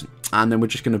dues, and then we're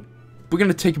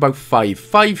gonna take about 5.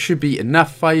 5 should be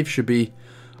enough. 5 should be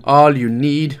all you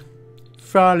need.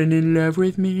 Falling in love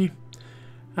with me,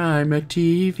 I'm a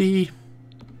TV.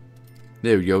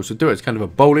 There we go, so do it. It's kind of a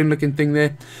bowling looking thing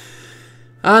there.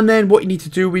 And then what you need to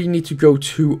do, we need to go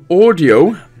to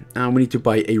audio, and we need to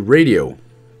buy a radio.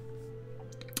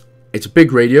 It's a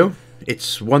big radio.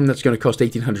 It's one that's going to cost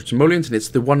 1,800 simoleons, and it's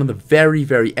the one on the very,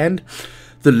 very end.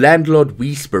 The Landlord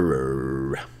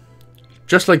Whisperer.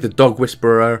 Just like the Dog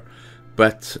Whisperer,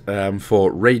 but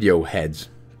for radio heads.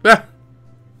 Ah,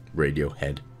 radio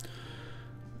head.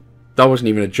 That wasn't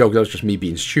even a joke, that was just me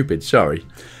being stupid, sorry.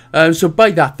 So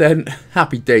by that then,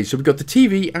 happy days. So we've got the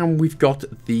TV and we've got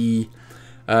the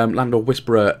Landlord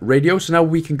Whisperer radio. So now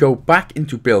we can go back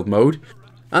into build mode.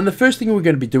 And the first thing we're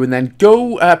going to be doing then,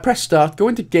 press start, go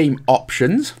into game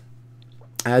options.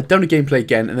 Down to gameplay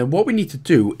again. And then what we need to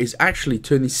do is actually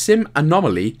turn the sim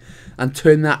anomaly and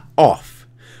turn that off.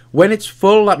 When it's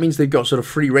full, that means they've got sort of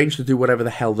free range to do whatever the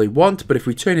hell they want. But if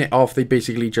we turn it off, they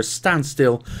basically just stand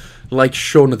still like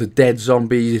Shaun of the Dead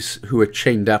zombies who are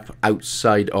chained up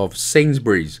outside of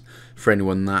Sainsbury's. For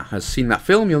anyone that has seen that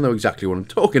film, you'll know exactly what I'm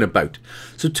talking about.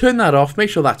 So turn that off,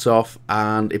 make sure that's off,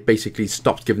 and it basically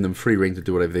stops giving them free rein to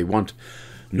do whatever they want.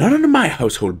 Not under my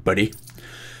household, buddy.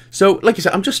 So, like I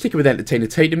said, I'm just sticking with Entertainer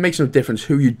Tate. It makes no difference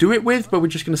who you do it with, but we're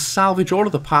just going to salvage all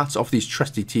of the parts off these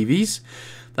trusty TVs.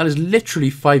 That is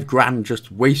literally $5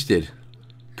 just wasted.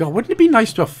 God, wouldn't it be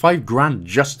nice to have $5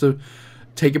 just to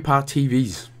take apart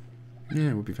TVs?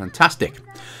 Yeah, it would be fantastic.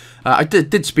 I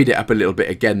did speed it up a little bit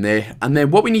again there. And then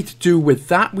what we need to do with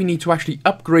that, we need to actually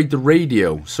upgrade the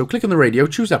radio. So click on the radio,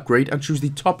 choose upgrade, and choose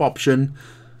the top option,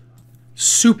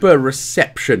 super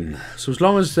reception. So as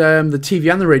long as the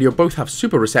TV and the radio both have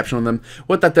super reception on them,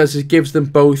 what that does is it gives them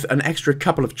both an extra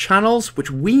couple of channels,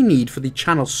 which we need for the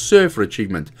channel surfer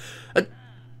achievement.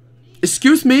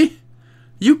 Excuse me?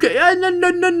 You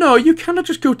no, you cannot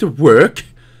just go to work.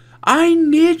 I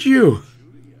need you.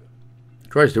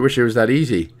 Christ, I wish it was that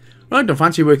easy. Well, I don't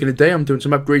fancy working a day. I'm doing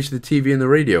some upgrades to the TV and the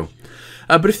radio.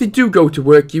 But if they do go to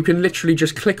work, you can literally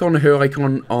just click on her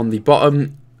icon on the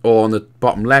bottom or on the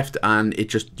bottom left, and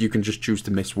you can just choose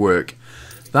to miss work.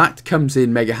 That comes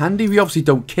in mega handy. We obviously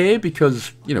don't care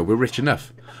because, you know, we're rich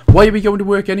enough. Why are we going to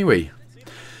work anyway?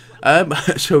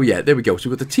 So yeah, there we go. So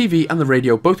we've got the TV and the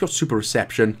radio, both got super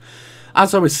reception.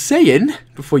 As I was saying,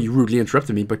 before you rudely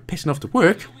interrupted me by pissing off to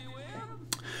work,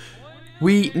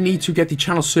 we need to get the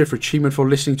Channel Surfer achievement for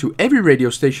listening to every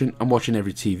radio station and watching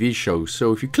every TV show.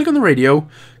 So if you click on the radio,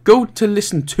 go to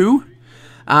listen to,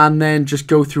 and then just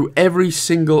go through every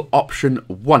single option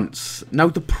once. Now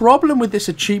the problem with this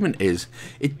achievement is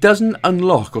it doesn't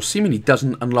unlock, or seemingly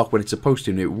doesn't unlock when it's supposed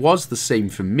to, and it was the same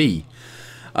for me.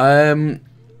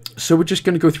 So we're just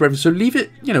going to go through everything. So leave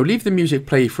it, you know, leave the music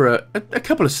play for a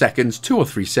couple of seconds, 2 or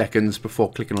 3 seconds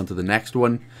before clicking on to the next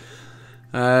one.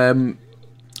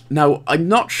 Now, I'm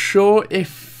not sure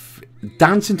if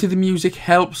dancing to the music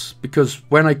helps, because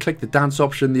when I clicked the dance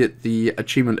option, the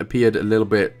achievement appeared a little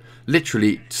bit,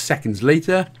 literally seconds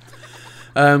later.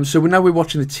 So now we're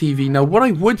watching the TV. Now, what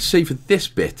I would say for this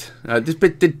bit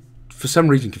did for some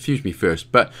reason confuse me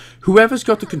first, but whoever's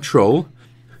got the control,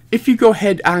 if you go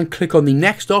ahead and click on the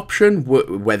next option,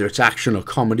 whether it's action or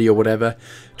comedy or whatever,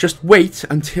 just wait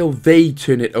until they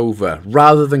turn it over,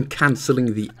 rather than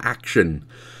cancelling the action.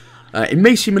 It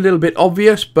may seem a little bit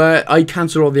obvious, but I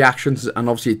cancelled all the actions and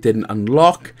obviously it didn't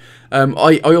unlock.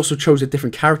 I also chose a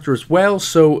different character as well,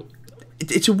 so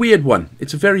it's a weird one.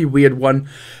 It's a very weird one,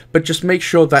 but just make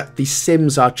sure that the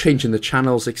Sims are changing the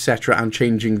channels, etc., and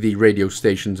changing the radio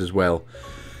stations as well.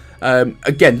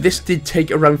 Again, this did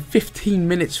take around 15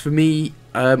 minutes for me.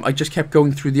 I just kept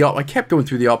going through the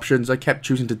options. I kept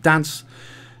choosing to dance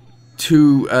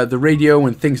to the radio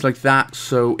and things like that.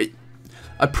 So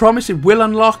I promise it will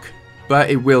unlock, but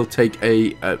it will take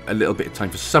a little bit of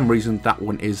time. For some reason, that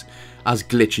one is as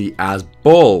glitchy as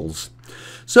balls.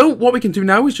 So what we can do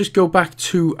now is just go back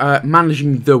to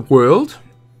managing the world.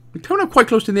 We're coming up quite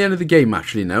close to the end of the game,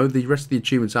 actually, now. The rest of the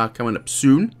achievements are coming up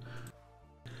soon.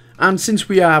 And since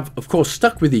we have, of course,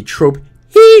 stuck with the trope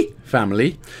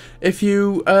family, if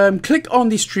you click on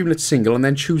the Streamlet single and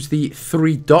then choose the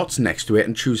 3 dots next to it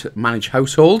and choose Manage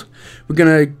Household, we're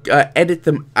going to edit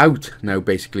them out now,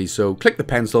 basically. So click the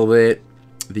pencil there,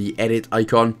 the edit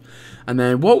icon, and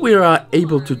then what we are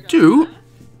able to do,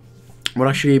 we're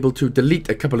actually able to delete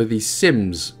a couple of these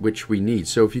Sims, which we need.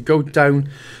 So if you go down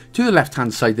to the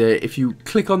left-hand side there, if you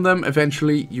click on them,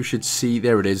 eventually you should see,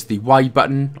 there it is, the Y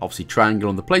button, obviously triangle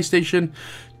on the PlayStation,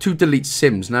 to delete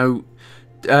Sims. Now,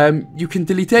 you can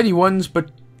delete any ones,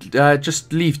 but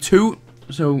just leave 2.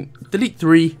 So delete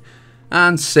 3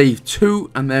 and save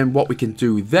 2, and then what we can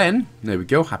do then, there we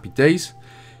go, happy days.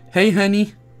 Hey,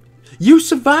 honey, you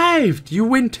survived! You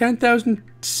win 10,000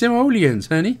 simoleons,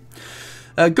 honey.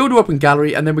 Go to Open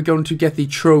Gallery, and then we're going to get the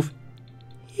Trophy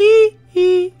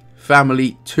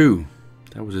Family 2.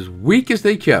 That was as weak as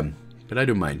they come, but I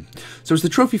don't mind. So it's the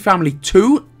Trophy Family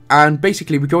 2, and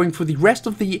basically we're going for the rest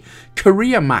of the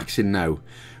career maxing now.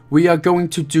 We are going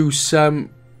to do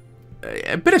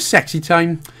a bit of sexy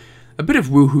time, a bit of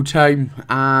woohoo time,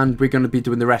 and we're going to be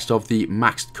doing the rest of the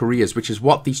maxed careers, which is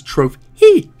what these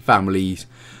Trophy Families,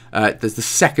 there's the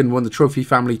second one, the Trophy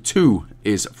Family 2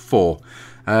 is for.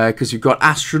 Because you've got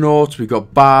astronauts, we've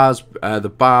got bars, the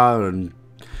bar and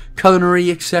culinary,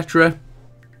 etc.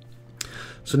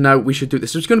 So now we should do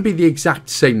this. So it's going to be the exact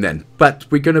same then, but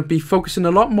we're going to be focusing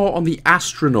a lot more on the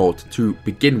astronaut to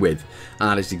begin with,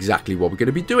 and that is exactly what we're going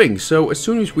to be doing. So as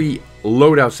soon as we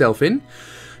load ourselves in,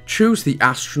 choose the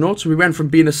astronaut. So we went from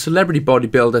being a celebrity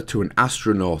bodybuilder to an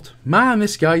astronaut. Man,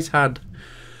 this guy's had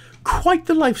quite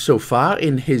the life so far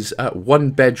in his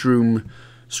one-bedroom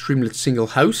streamlit single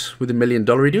house with $1 million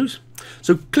redos.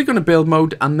 So click on the build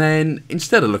mode, and then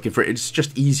instead of looking for it, it's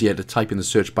just easier to type in the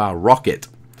search bar rocket.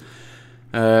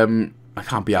 I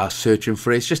can't be arsed searching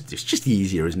for it. It's just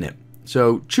easier, isn't it?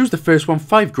 So choose the first one,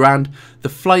 $5 grand,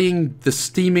 the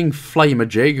steaming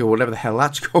flyamajig, or whatever the hell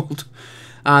that's called,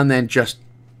 and then just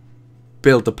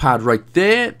build the pad right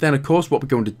there. Then of course what we're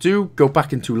going to do, go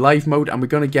back into live mode, and we're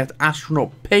going to get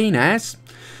astronaut Paynes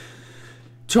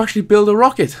to actually build a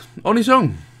rocket on his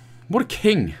own. What a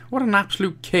king. What an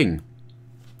absolute king.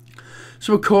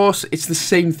 So of course it's the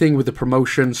same thing with the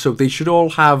promotion, so they should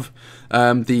all have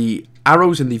the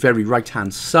arrows in the very right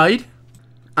hand side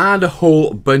and a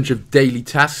whole bunch of daily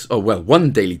tasks, or well,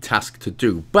 one daily task to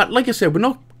do. But like I said, we're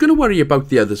not going to worry about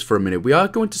the others for a minute. We are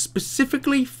going to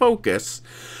specifically focus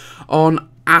on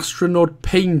astronaut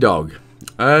Pain Dog.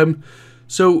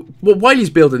 So while he's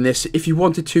building this, if you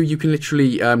wanted to, you can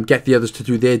literally get the others to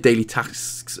do their daily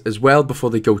tasks as well before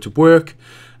they go to work.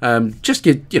 Just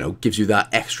gives you that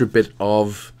extra bit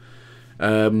of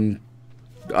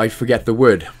I forget the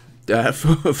word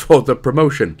for the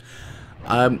promotion.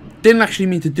 Didn't actually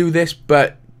mean to do this,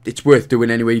 but it's worth doing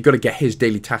anyway. You've got to get his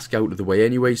daily task out of the way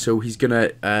anyway. So he's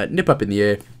gonna nip up in the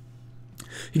air.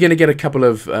 You're gonna get a couple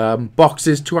of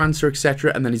boxes to answer,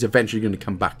 etc., and then he's eventually going to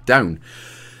come back down.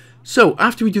 So,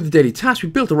 after we do the daily task,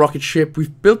 we've built a rocket ship,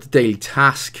 we've built the daily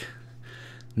task.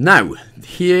 Now,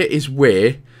 here is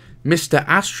where Mr.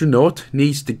 Astronaut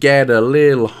needs to get a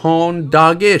little hound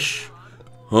doggish.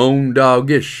 Hound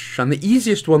doggish. And the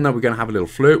easiest one that we're going to have a little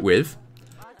flirt with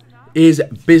is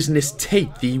Business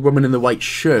Tate, the woman in the white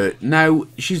shirt. Now,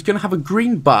 she's going to have a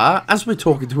green bar. As we're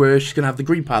talking to her, she's going to have the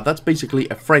green bar. That's basically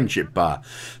a friendship bar.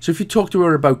 So if you talk to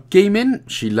her about gaming,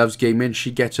 she loves gaming. She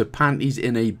gets her panties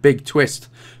in a big twist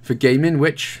for gaming,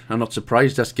 which I'm not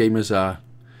surprised. Us gamers are,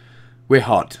 we're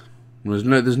hot. There's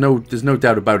no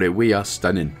doubt about it. We are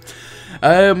stunning.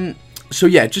 So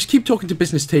yeah, just keep talking to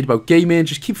Business Tate about gaming.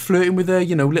 Just keep flirting with her.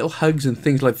 You know, little hugs and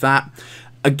things like that.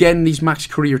 Again, these max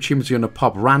career achievements are going to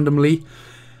pop randomly.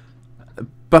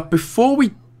 But before we're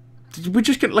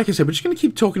just going to, like I said, we're just going to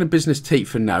keep talking to Business Tate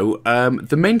for now.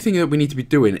 The main thing that we need to be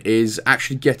doing is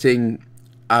actually getting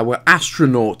our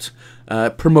astronaut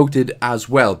promoted as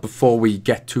well before we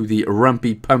get to the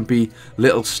rumpy, pumpy,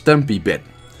 little stumpy bit.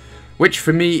 Which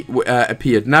for me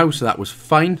appeared now, so that was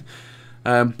fine.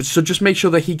 So just make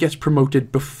sure that he gets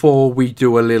promoted before we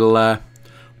do a little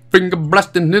finger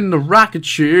blasting in the rocket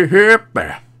ship.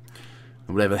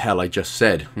 Whatever the hell I just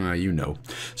said. You know.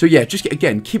 So yeah, just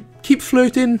again, keep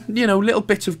flirting, you know, little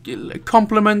bits of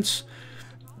compliments.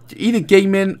 Either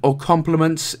gaming or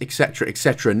compliments, etc,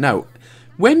 etc. Now,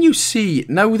 when you see,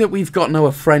 now that we've got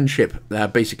our friendship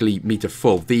basically meter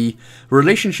full, the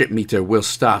relationship meter will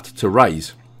start to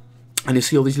rise. And you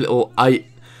see all these little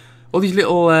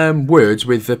words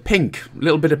with the pink, a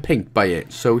little bit of pink by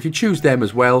it. So if you choose them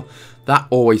as well, that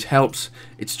always helps.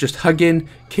 It's just hugging,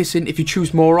 kissing. If you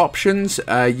choose more options,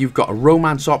 you've got a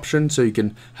romance option, so you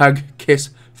can hug,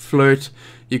 kiss, flirt.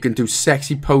 You can do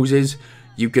sexy poses.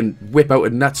 You can whip out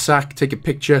a nutsack, take a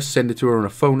picture, send it to her on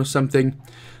a phone or something.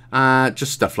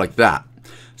 Just stuff like that.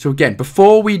 So again,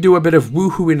 before we do a bit of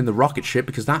woohooing in the rocket ship,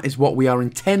 because that is what we are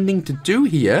intending to do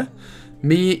here,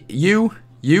 me, you,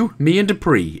 me and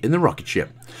Dupree in the rocket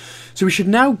ship. So we should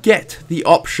now get the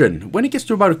option, when it gets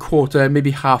to about a quarter,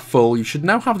 maybe half full, you should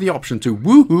now have the option to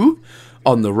woohoo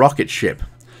on the rocket ship.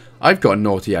 I've got a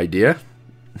naughty idea.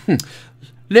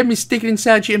 Let me stick it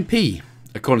inside you and pee,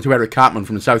 according to Eric Cartman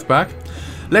from the South Park.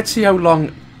 Let's see how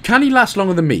long, can he last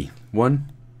longer than me?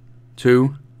 1,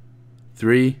 2,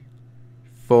 3,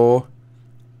 4,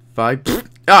 5,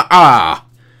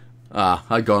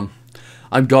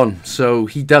 I'm gone, so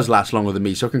he does last longer than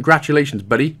me, so congratulations,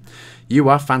 buddy. You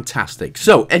are fantastic.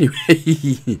 So,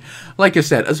 anyway, like I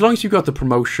said, as long as you got the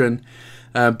promotion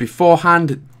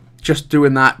beforehand, just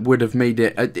doing that would have made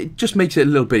it, it just makes it a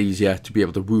little bit easier to be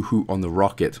able to woohoo on the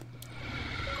rocket.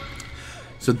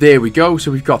 So there we go,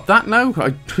 so we've got that now.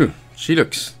 She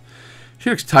looks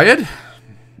tired.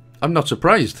 I'm not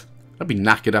surprised. I'd be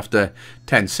knackered after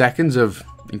 10 seconds of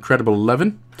incredible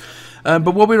loving.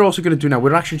 But what we're also going to do now,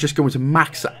 we're actually just going to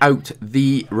max out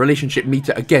the relationship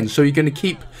meter again. So you're going to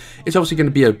keep, it's obviously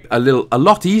going to be a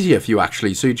lot easier for you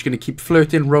actually. So you're just going to keep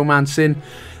flirting, romancing.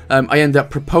 I end up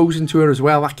proposing to her as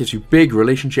well. That gives you big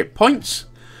relationship points.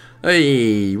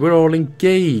 Hey, we're all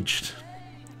engaged.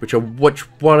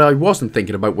 What I wasn't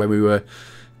thinking about when we were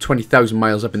 20,000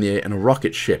 miles up in the air in a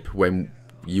rocket ship when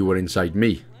you were inside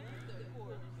me.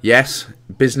 Yes,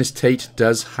 Business Tate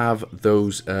does have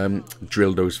those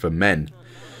dildos for men.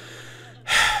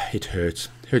 It hurts.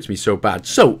 Hurts me so bad.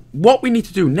 So, what we need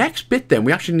to do next bit then,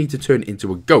 we actually need to turn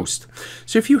into a ghost.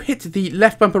 So if you hit the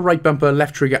left bumper,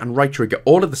 left trigger, and right trigger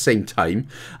all at the same time,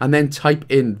 and then type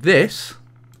in this,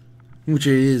 which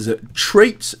is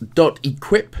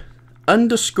traits.equip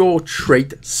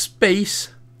 _trait space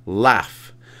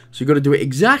laugh. So you've got to do it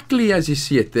exactly as you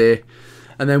see it there.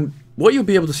 And then what you'll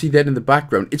be able to see then in the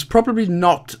background, it's probably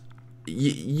not,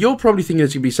 you're probably thinking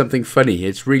it's going to be something funny.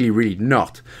 It's really, really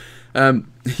not.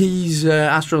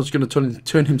 Astronaut's going to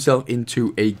turn himself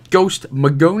into a ghost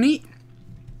Magoni.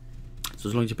 So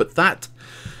as long as you put that,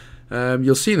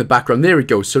 you'll see in the background, there it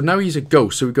goes. So now he's a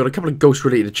ghost. So we've got a couple of ghost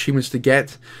related achievements to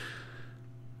get.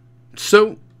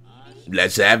 So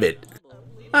let's have it.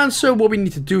 And so what we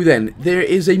need to do then, there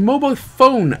is a mobile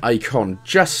phone icon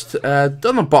just on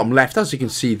the bottom left, as you can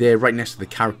see there, right next to the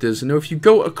characters. And now if you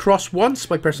go across once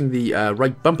by pressing the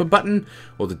right bumper button,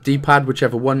 or the D-pad,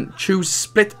 whichever one, choose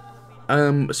split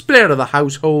out of the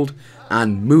household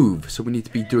and move. So we need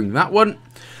to be doing that one.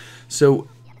 So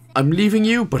I'm leaving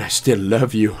you, but I still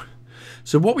love you.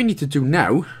 So what we need to do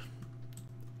now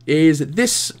is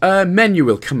this menu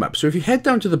will come up. So if you head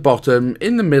down to the bottom,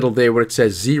 in the middle there where it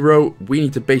says 0, we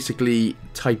need to basically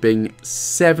type in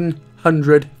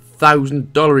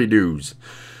 $700,000 dues.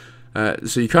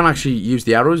 So you can't actually use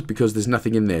the arrows because there's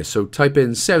nothing in there. So type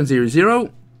in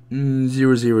 700,000,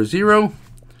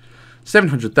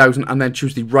 700,000, and then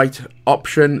choose the right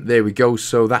option. There we go.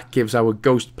 So that gives our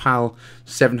ghost pal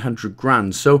 700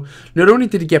 grand. So not only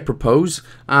did he get proposed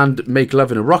and make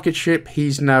love in a rocket ship,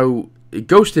 he's now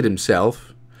ghosted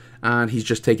himself, and he's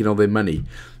just taking all their money.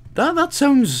 That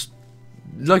sounds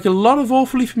like a lot of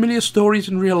awfully familiar stories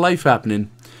in real life happening.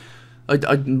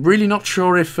 I'm really not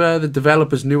sure if the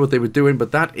developers knew what they were doing,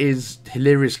 but that is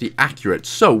hilariously accurate.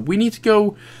 So we need to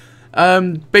go.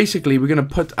 Basically, we're going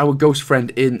to put our ghost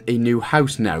friend in a new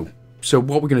house now. So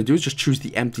what we're going to do is just choose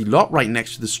the empty lot right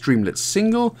next to the Streamlet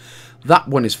single. That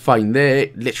one is fine there.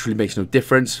 It literally makes no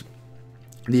difference.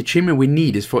 The achievement we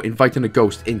need is for inviting a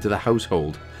ghost into the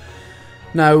household.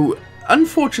 Now,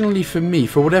 unfortunately for me,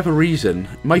 for whatever reason,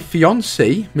 my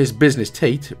fiancée, Miss Business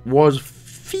Tate, was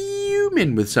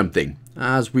fuming with something,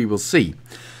 as we will see.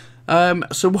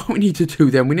 So what we need to do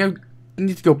then, we now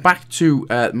need to go back to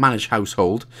Manage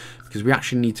Household, because we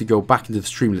actually need to go back into the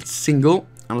Streamlet single.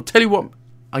 And I'll tell you what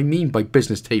I mean by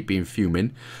Business Tate being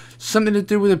fuming. Something to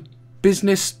do with a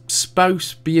business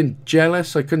spouse being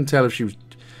jealous. I couldn't tell if she was...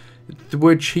 The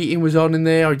word cheating was on in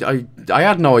there. I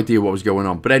had no idea what was going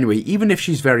on. But anyway, even if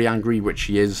she's very angry, which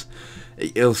she is,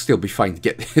 it'll still be fine to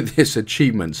get this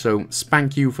achievement. So,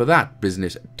 spank you for that,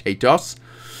 Business Tatos.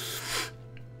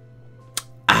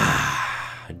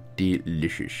 Ah,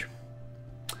 delicious.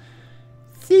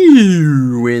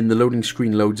 When the loading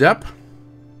screen loads up.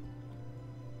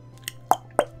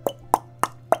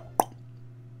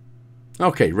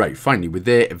 Okay, right, finally, we're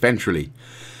there eventually.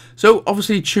 So,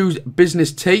 obviously, choose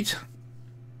Business Tate.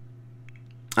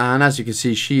 And as you can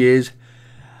see, she is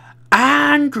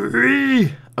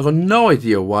angry. I've got no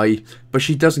idea why, but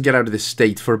she doesn't get out of this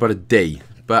state for about a day.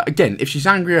 But again, if she's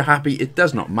angry or happy, it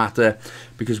does not matter,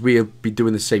 because we'll be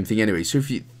doing the same thing anyway. So if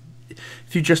you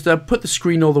just put the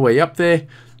screen all the way up there,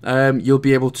 you'll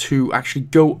be able to actually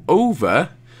go over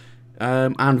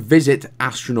and visit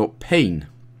Astronaut Payne.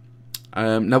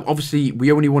 Now, obviously,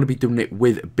 we only want to be doing it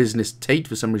with Business Tate.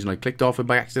 For some reason, I clicked off it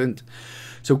by accident.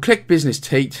 So, click Business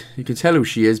Tate. You can tell who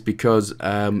she is because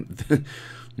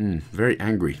very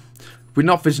angry. We're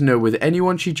not visiting her with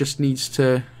anyone. She just needs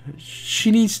to... She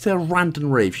needs to rant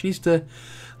and rave. She needs to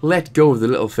let go of the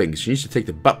little things. She needs to take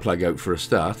the butt plug out for a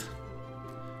start.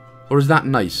 Or is that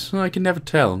nice? I can never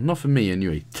tell. Not for me,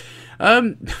 anyway.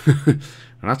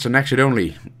 That's an exit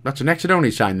only. That's an exit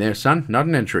only sign there, son. Not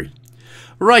an entry.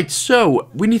 Right, so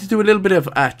we need to do a little bit of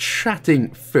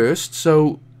chatting first.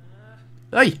 So,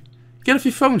 hey, get off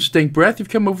your phone, stink breath. You've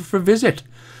come over for a visit.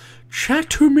 Chat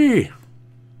to me.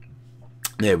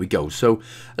 There we go. So,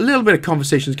 a little bit of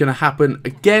conversation is going to happen.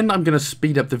 Again, I'm going to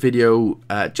speed up the video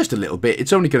just a little bit.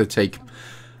 It's only going to take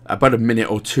about a minute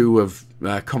or two of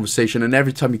conversation. And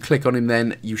every time you click on him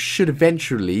then, you should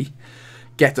eventually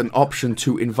get an option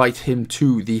to invite him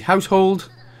to the household.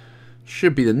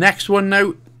 Should be the next one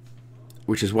now.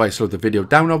 Which is why I slowed the video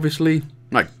down, obviously.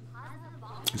 Right.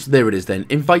 So there it is then.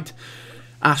 Invite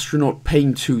Astronaut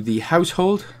Payne to the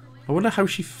household. I wonder how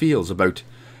she feels about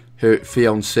her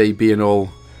fiancé being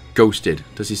all ghosted.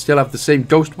 Does he still have the same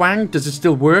ghost wang? Does it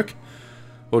still work?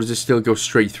 Or does it still go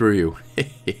straight through you?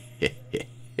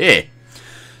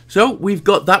 So, we've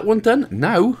got that one done.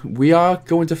 Now, we are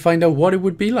going to find out what it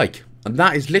would be like. And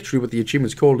that is literally what the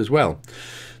achievement's called as well.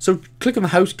 So click on the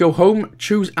house, go home,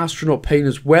 choose Astronaut Payne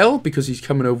as well, because he's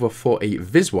coming over for a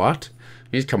viswat.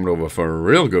 He's coming over for a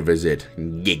real good visit.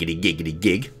 Giggity, giggity,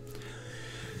 gig.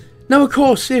 Now, of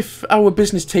course, if our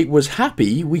business Tate was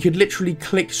happy, we could literally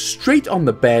click straight on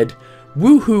the bed,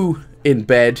 woohoo in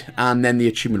bed, and then the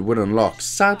achievement would unlock.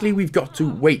 Sadly, we've got to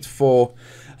wait for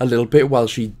a little bit while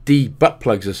she de-butt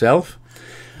plugs herself.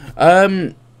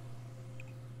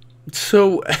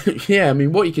 So, yeah, I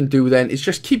mean, what you can do then is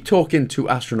just keep talking to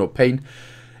Astronaut Payne.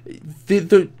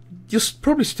 You'll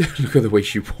probably still look at the way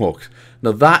she walks.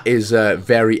 Now, that is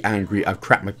very angry. I've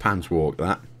crapped my pants walk,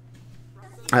 that.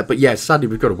 But yeah, sadly,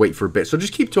 we've got to wait for a bit. So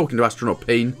just keep talking to Astronaut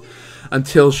Payne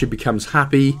until she becomes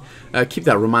happy. Keep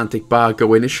that romantic bar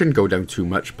going. It shouldn't go down too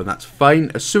much, but that's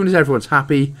fine. As soon as everyone's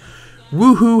happy,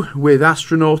 woohoo with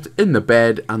Astronaut in the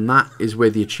bed, and that is where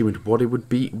the achievement, what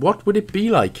would it be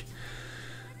like?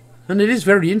 And it is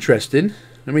very interesting.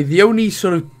 I mean, the only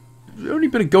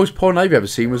bit of ghost porn I've ever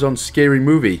seen was on Scary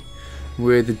Movie,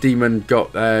 where the demon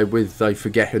got with, I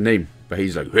forget her name, but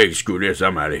he's like, hey, screw this,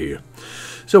 I'm out of here.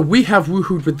 So we have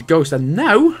woohooed with the ghost, and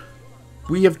now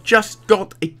we have just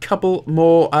got a couple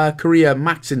more career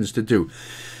maxins to do.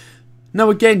 Now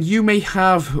again, you may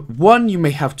have one, you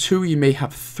may have two, you may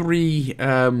have three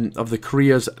of the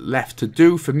careers left to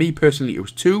do. For me personally, it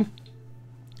was two.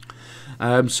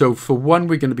 So for one,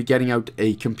 we're going to be getting out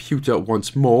a computer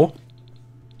once more.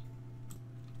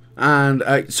 And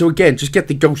so again, just get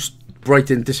the ghost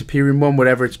bright and disappearing one,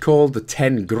 whatever it's called, the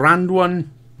 10 grand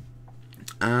one.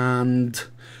 And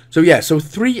so yeah, so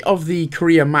 3 of the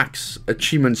career max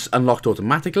achievements unlocked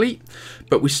automatically,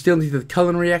 but we still need the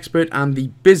culinary expert and the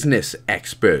business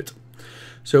expert.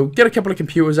 So get a couple of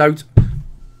computers out,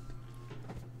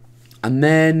 and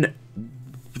then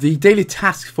the daily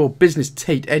tasks for business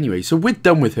Tate anyway. So we're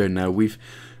done with her now. We've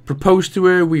proposed to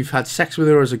her, we've had sex with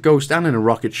her as a ghost and in a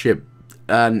rocket ship,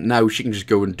 and now she can just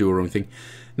go and do her own thing.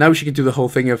 Now she can do the whole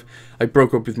thing of, I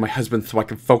broke up with my husband so I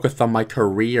can focus on my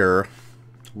career.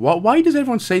 What? Why does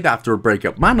everyone say that after a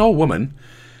breakup? Man or woman?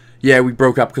 Yeah, we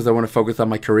broke up because I want to focus on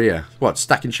my career. What,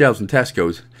 stacking shelves in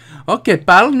Tesco's? Okay,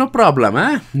 pal, no problem,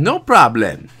 eh? No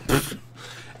problem.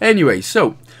 Anyway,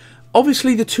 so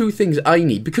obviously the 2 things I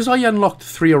need, because I unlocked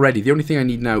 3 already, the only thing I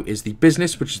need now is the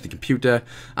business, which is the computer,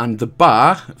 and the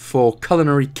bar for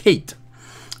Culinary Kate,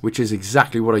 which is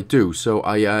exactly what I do. So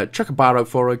I chuck a bar out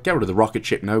for her, get rid of the rocket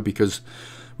ship now, because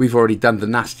we've already done the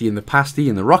nasty and the pasty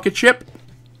in the rocket ship.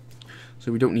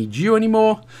 So we don't need you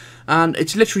anymore. And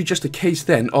it's literally just a case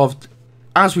then of,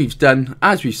 as we've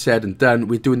said and done,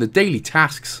 we're doing the daily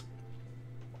tasks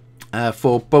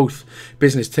for both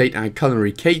Business Tate and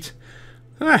Culinary Kate.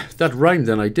 Ah, that rhymed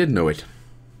and I did know it.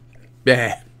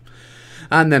 Yeah.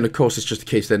 And then, of course, it's just a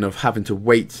case then of having to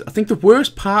wait. I think the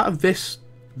worst part of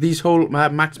these whole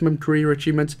maximum career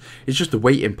achievements is just the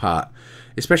waiting part.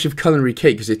 Especially for Culinary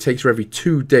Kate, because it takes her every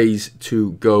 2 days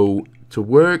to go to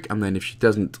work. And then if she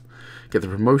doesn't get the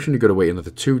promotion, you've got to wait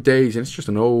another 2 days. And it's just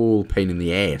an old pain in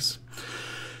the ass.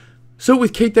 So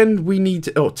with Kate then, we need...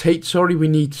 Oh, Tate, sorry. We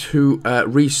need to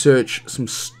research some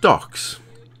stocks.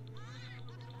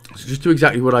 So just do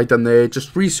exactly what I done there.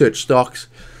 Just research stocks.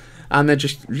 And then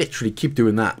just literally keep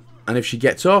doing that. And if she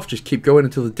gets off, just keep going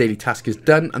until the daily task is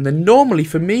done. And then normally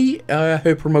for me,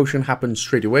 her promotion happens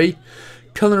straight away.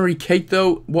 Culinary Kate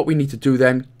though, what we need to do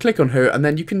then, click on her, and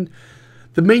then you can...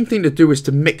 The main thing to do is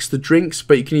to mix the drinks,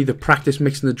 but you can either practice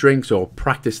mixing the drinks or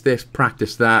practice this,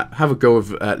 practice that. Have a go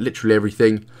of literally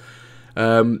everything.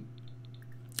 And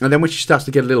then when she starts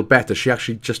to get a little better, she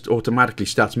actually just automatically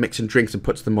starts mixing drinks and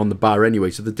puts them on the bar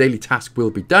anyway. So the daily task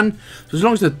will be done. So as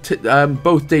long as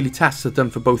both daily tasks are done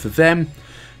for both of them,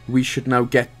 we should now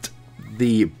get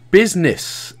the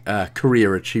business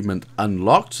career achievement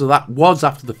unlocked. So that was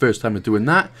after the first time of doing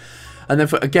that. And then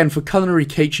again for Culinary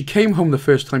Kate, she came home the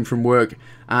first time from work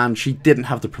and she didn't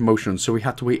have the promotion. So we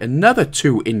had to wait another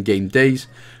 2 in-game days,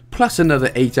 plus another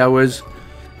 8 hours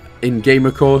in-game,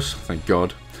 of course. Thank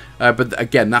God. But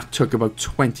again, that took about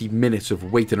 20 minutes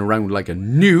of waiting around like a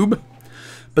noob.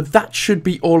 But that should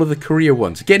be all of the career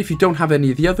ones. Again, if you don't have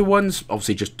any of the other ones,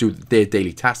 obviously just do their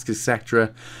daily tasks,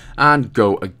 etc. And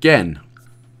go again.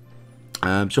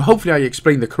 So hopefully I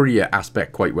explained the career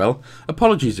aspect quite well.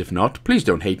 Apologies if not. Please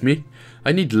don't hate me.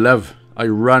 I need love. I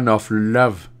run off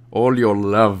love. All your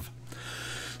love.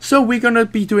 So we're going to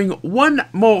be doing one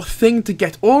more thing to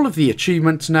get all of the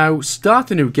achievements now.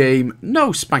 Start a new game. No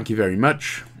spanky very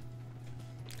much.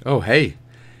 Oh, hey.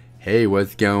 Hey,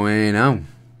 what's going on?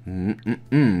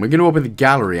 We're going to open the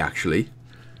gallery, actually.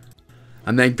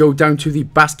 And then go down to the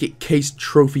basket case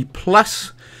trophy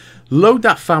plus. load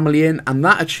that family in, and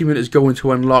that achievement is going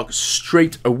to unlock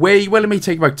straight away. Well, it may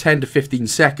take about 10 to 15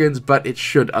 seconds, but it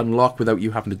should unlock without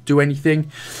you having to do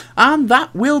anything. And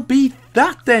that will be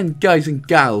that then, guys and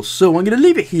gals. So I'm going to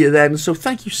leave it here then. So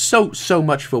thank you so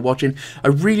much for watching. I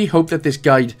really hope that this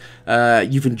guide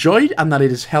you've enjoyed, and that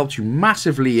it has helped you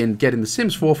massively in getting The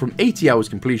Sims 4 from 80 hours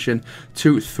completion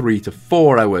to 3 to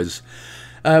 4 hours.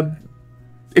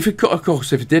 Of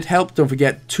course, if it did help, don't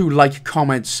forget to like,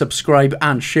 comment, subscribe,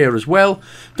 and share as well.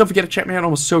 Don't forget to check me out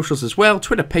on my socials as well.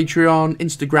 Twitter, Patreon,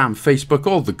 Instagram, Facebook,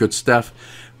 all the good stuff.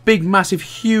 Big, massive,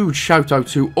 huge shout out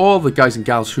to all the guys and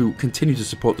gals who continue to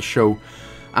support the show,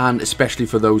 and especially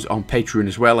for those on Patreon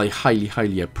as well. I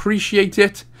highly appreciate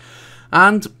it.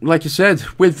 And like I said,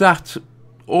 with that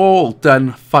all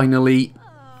done, finally,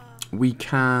 we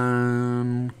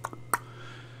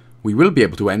will be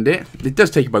able to end it. It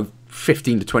does take about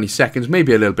 15 to 20 seconds,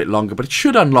 maybe a little bit longer, but it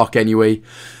should unlock anyway.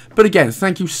 But again,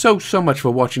 thank you so much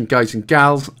for watching, guys and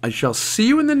gals. I shall see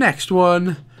you in the next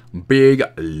one. Big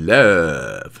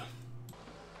love.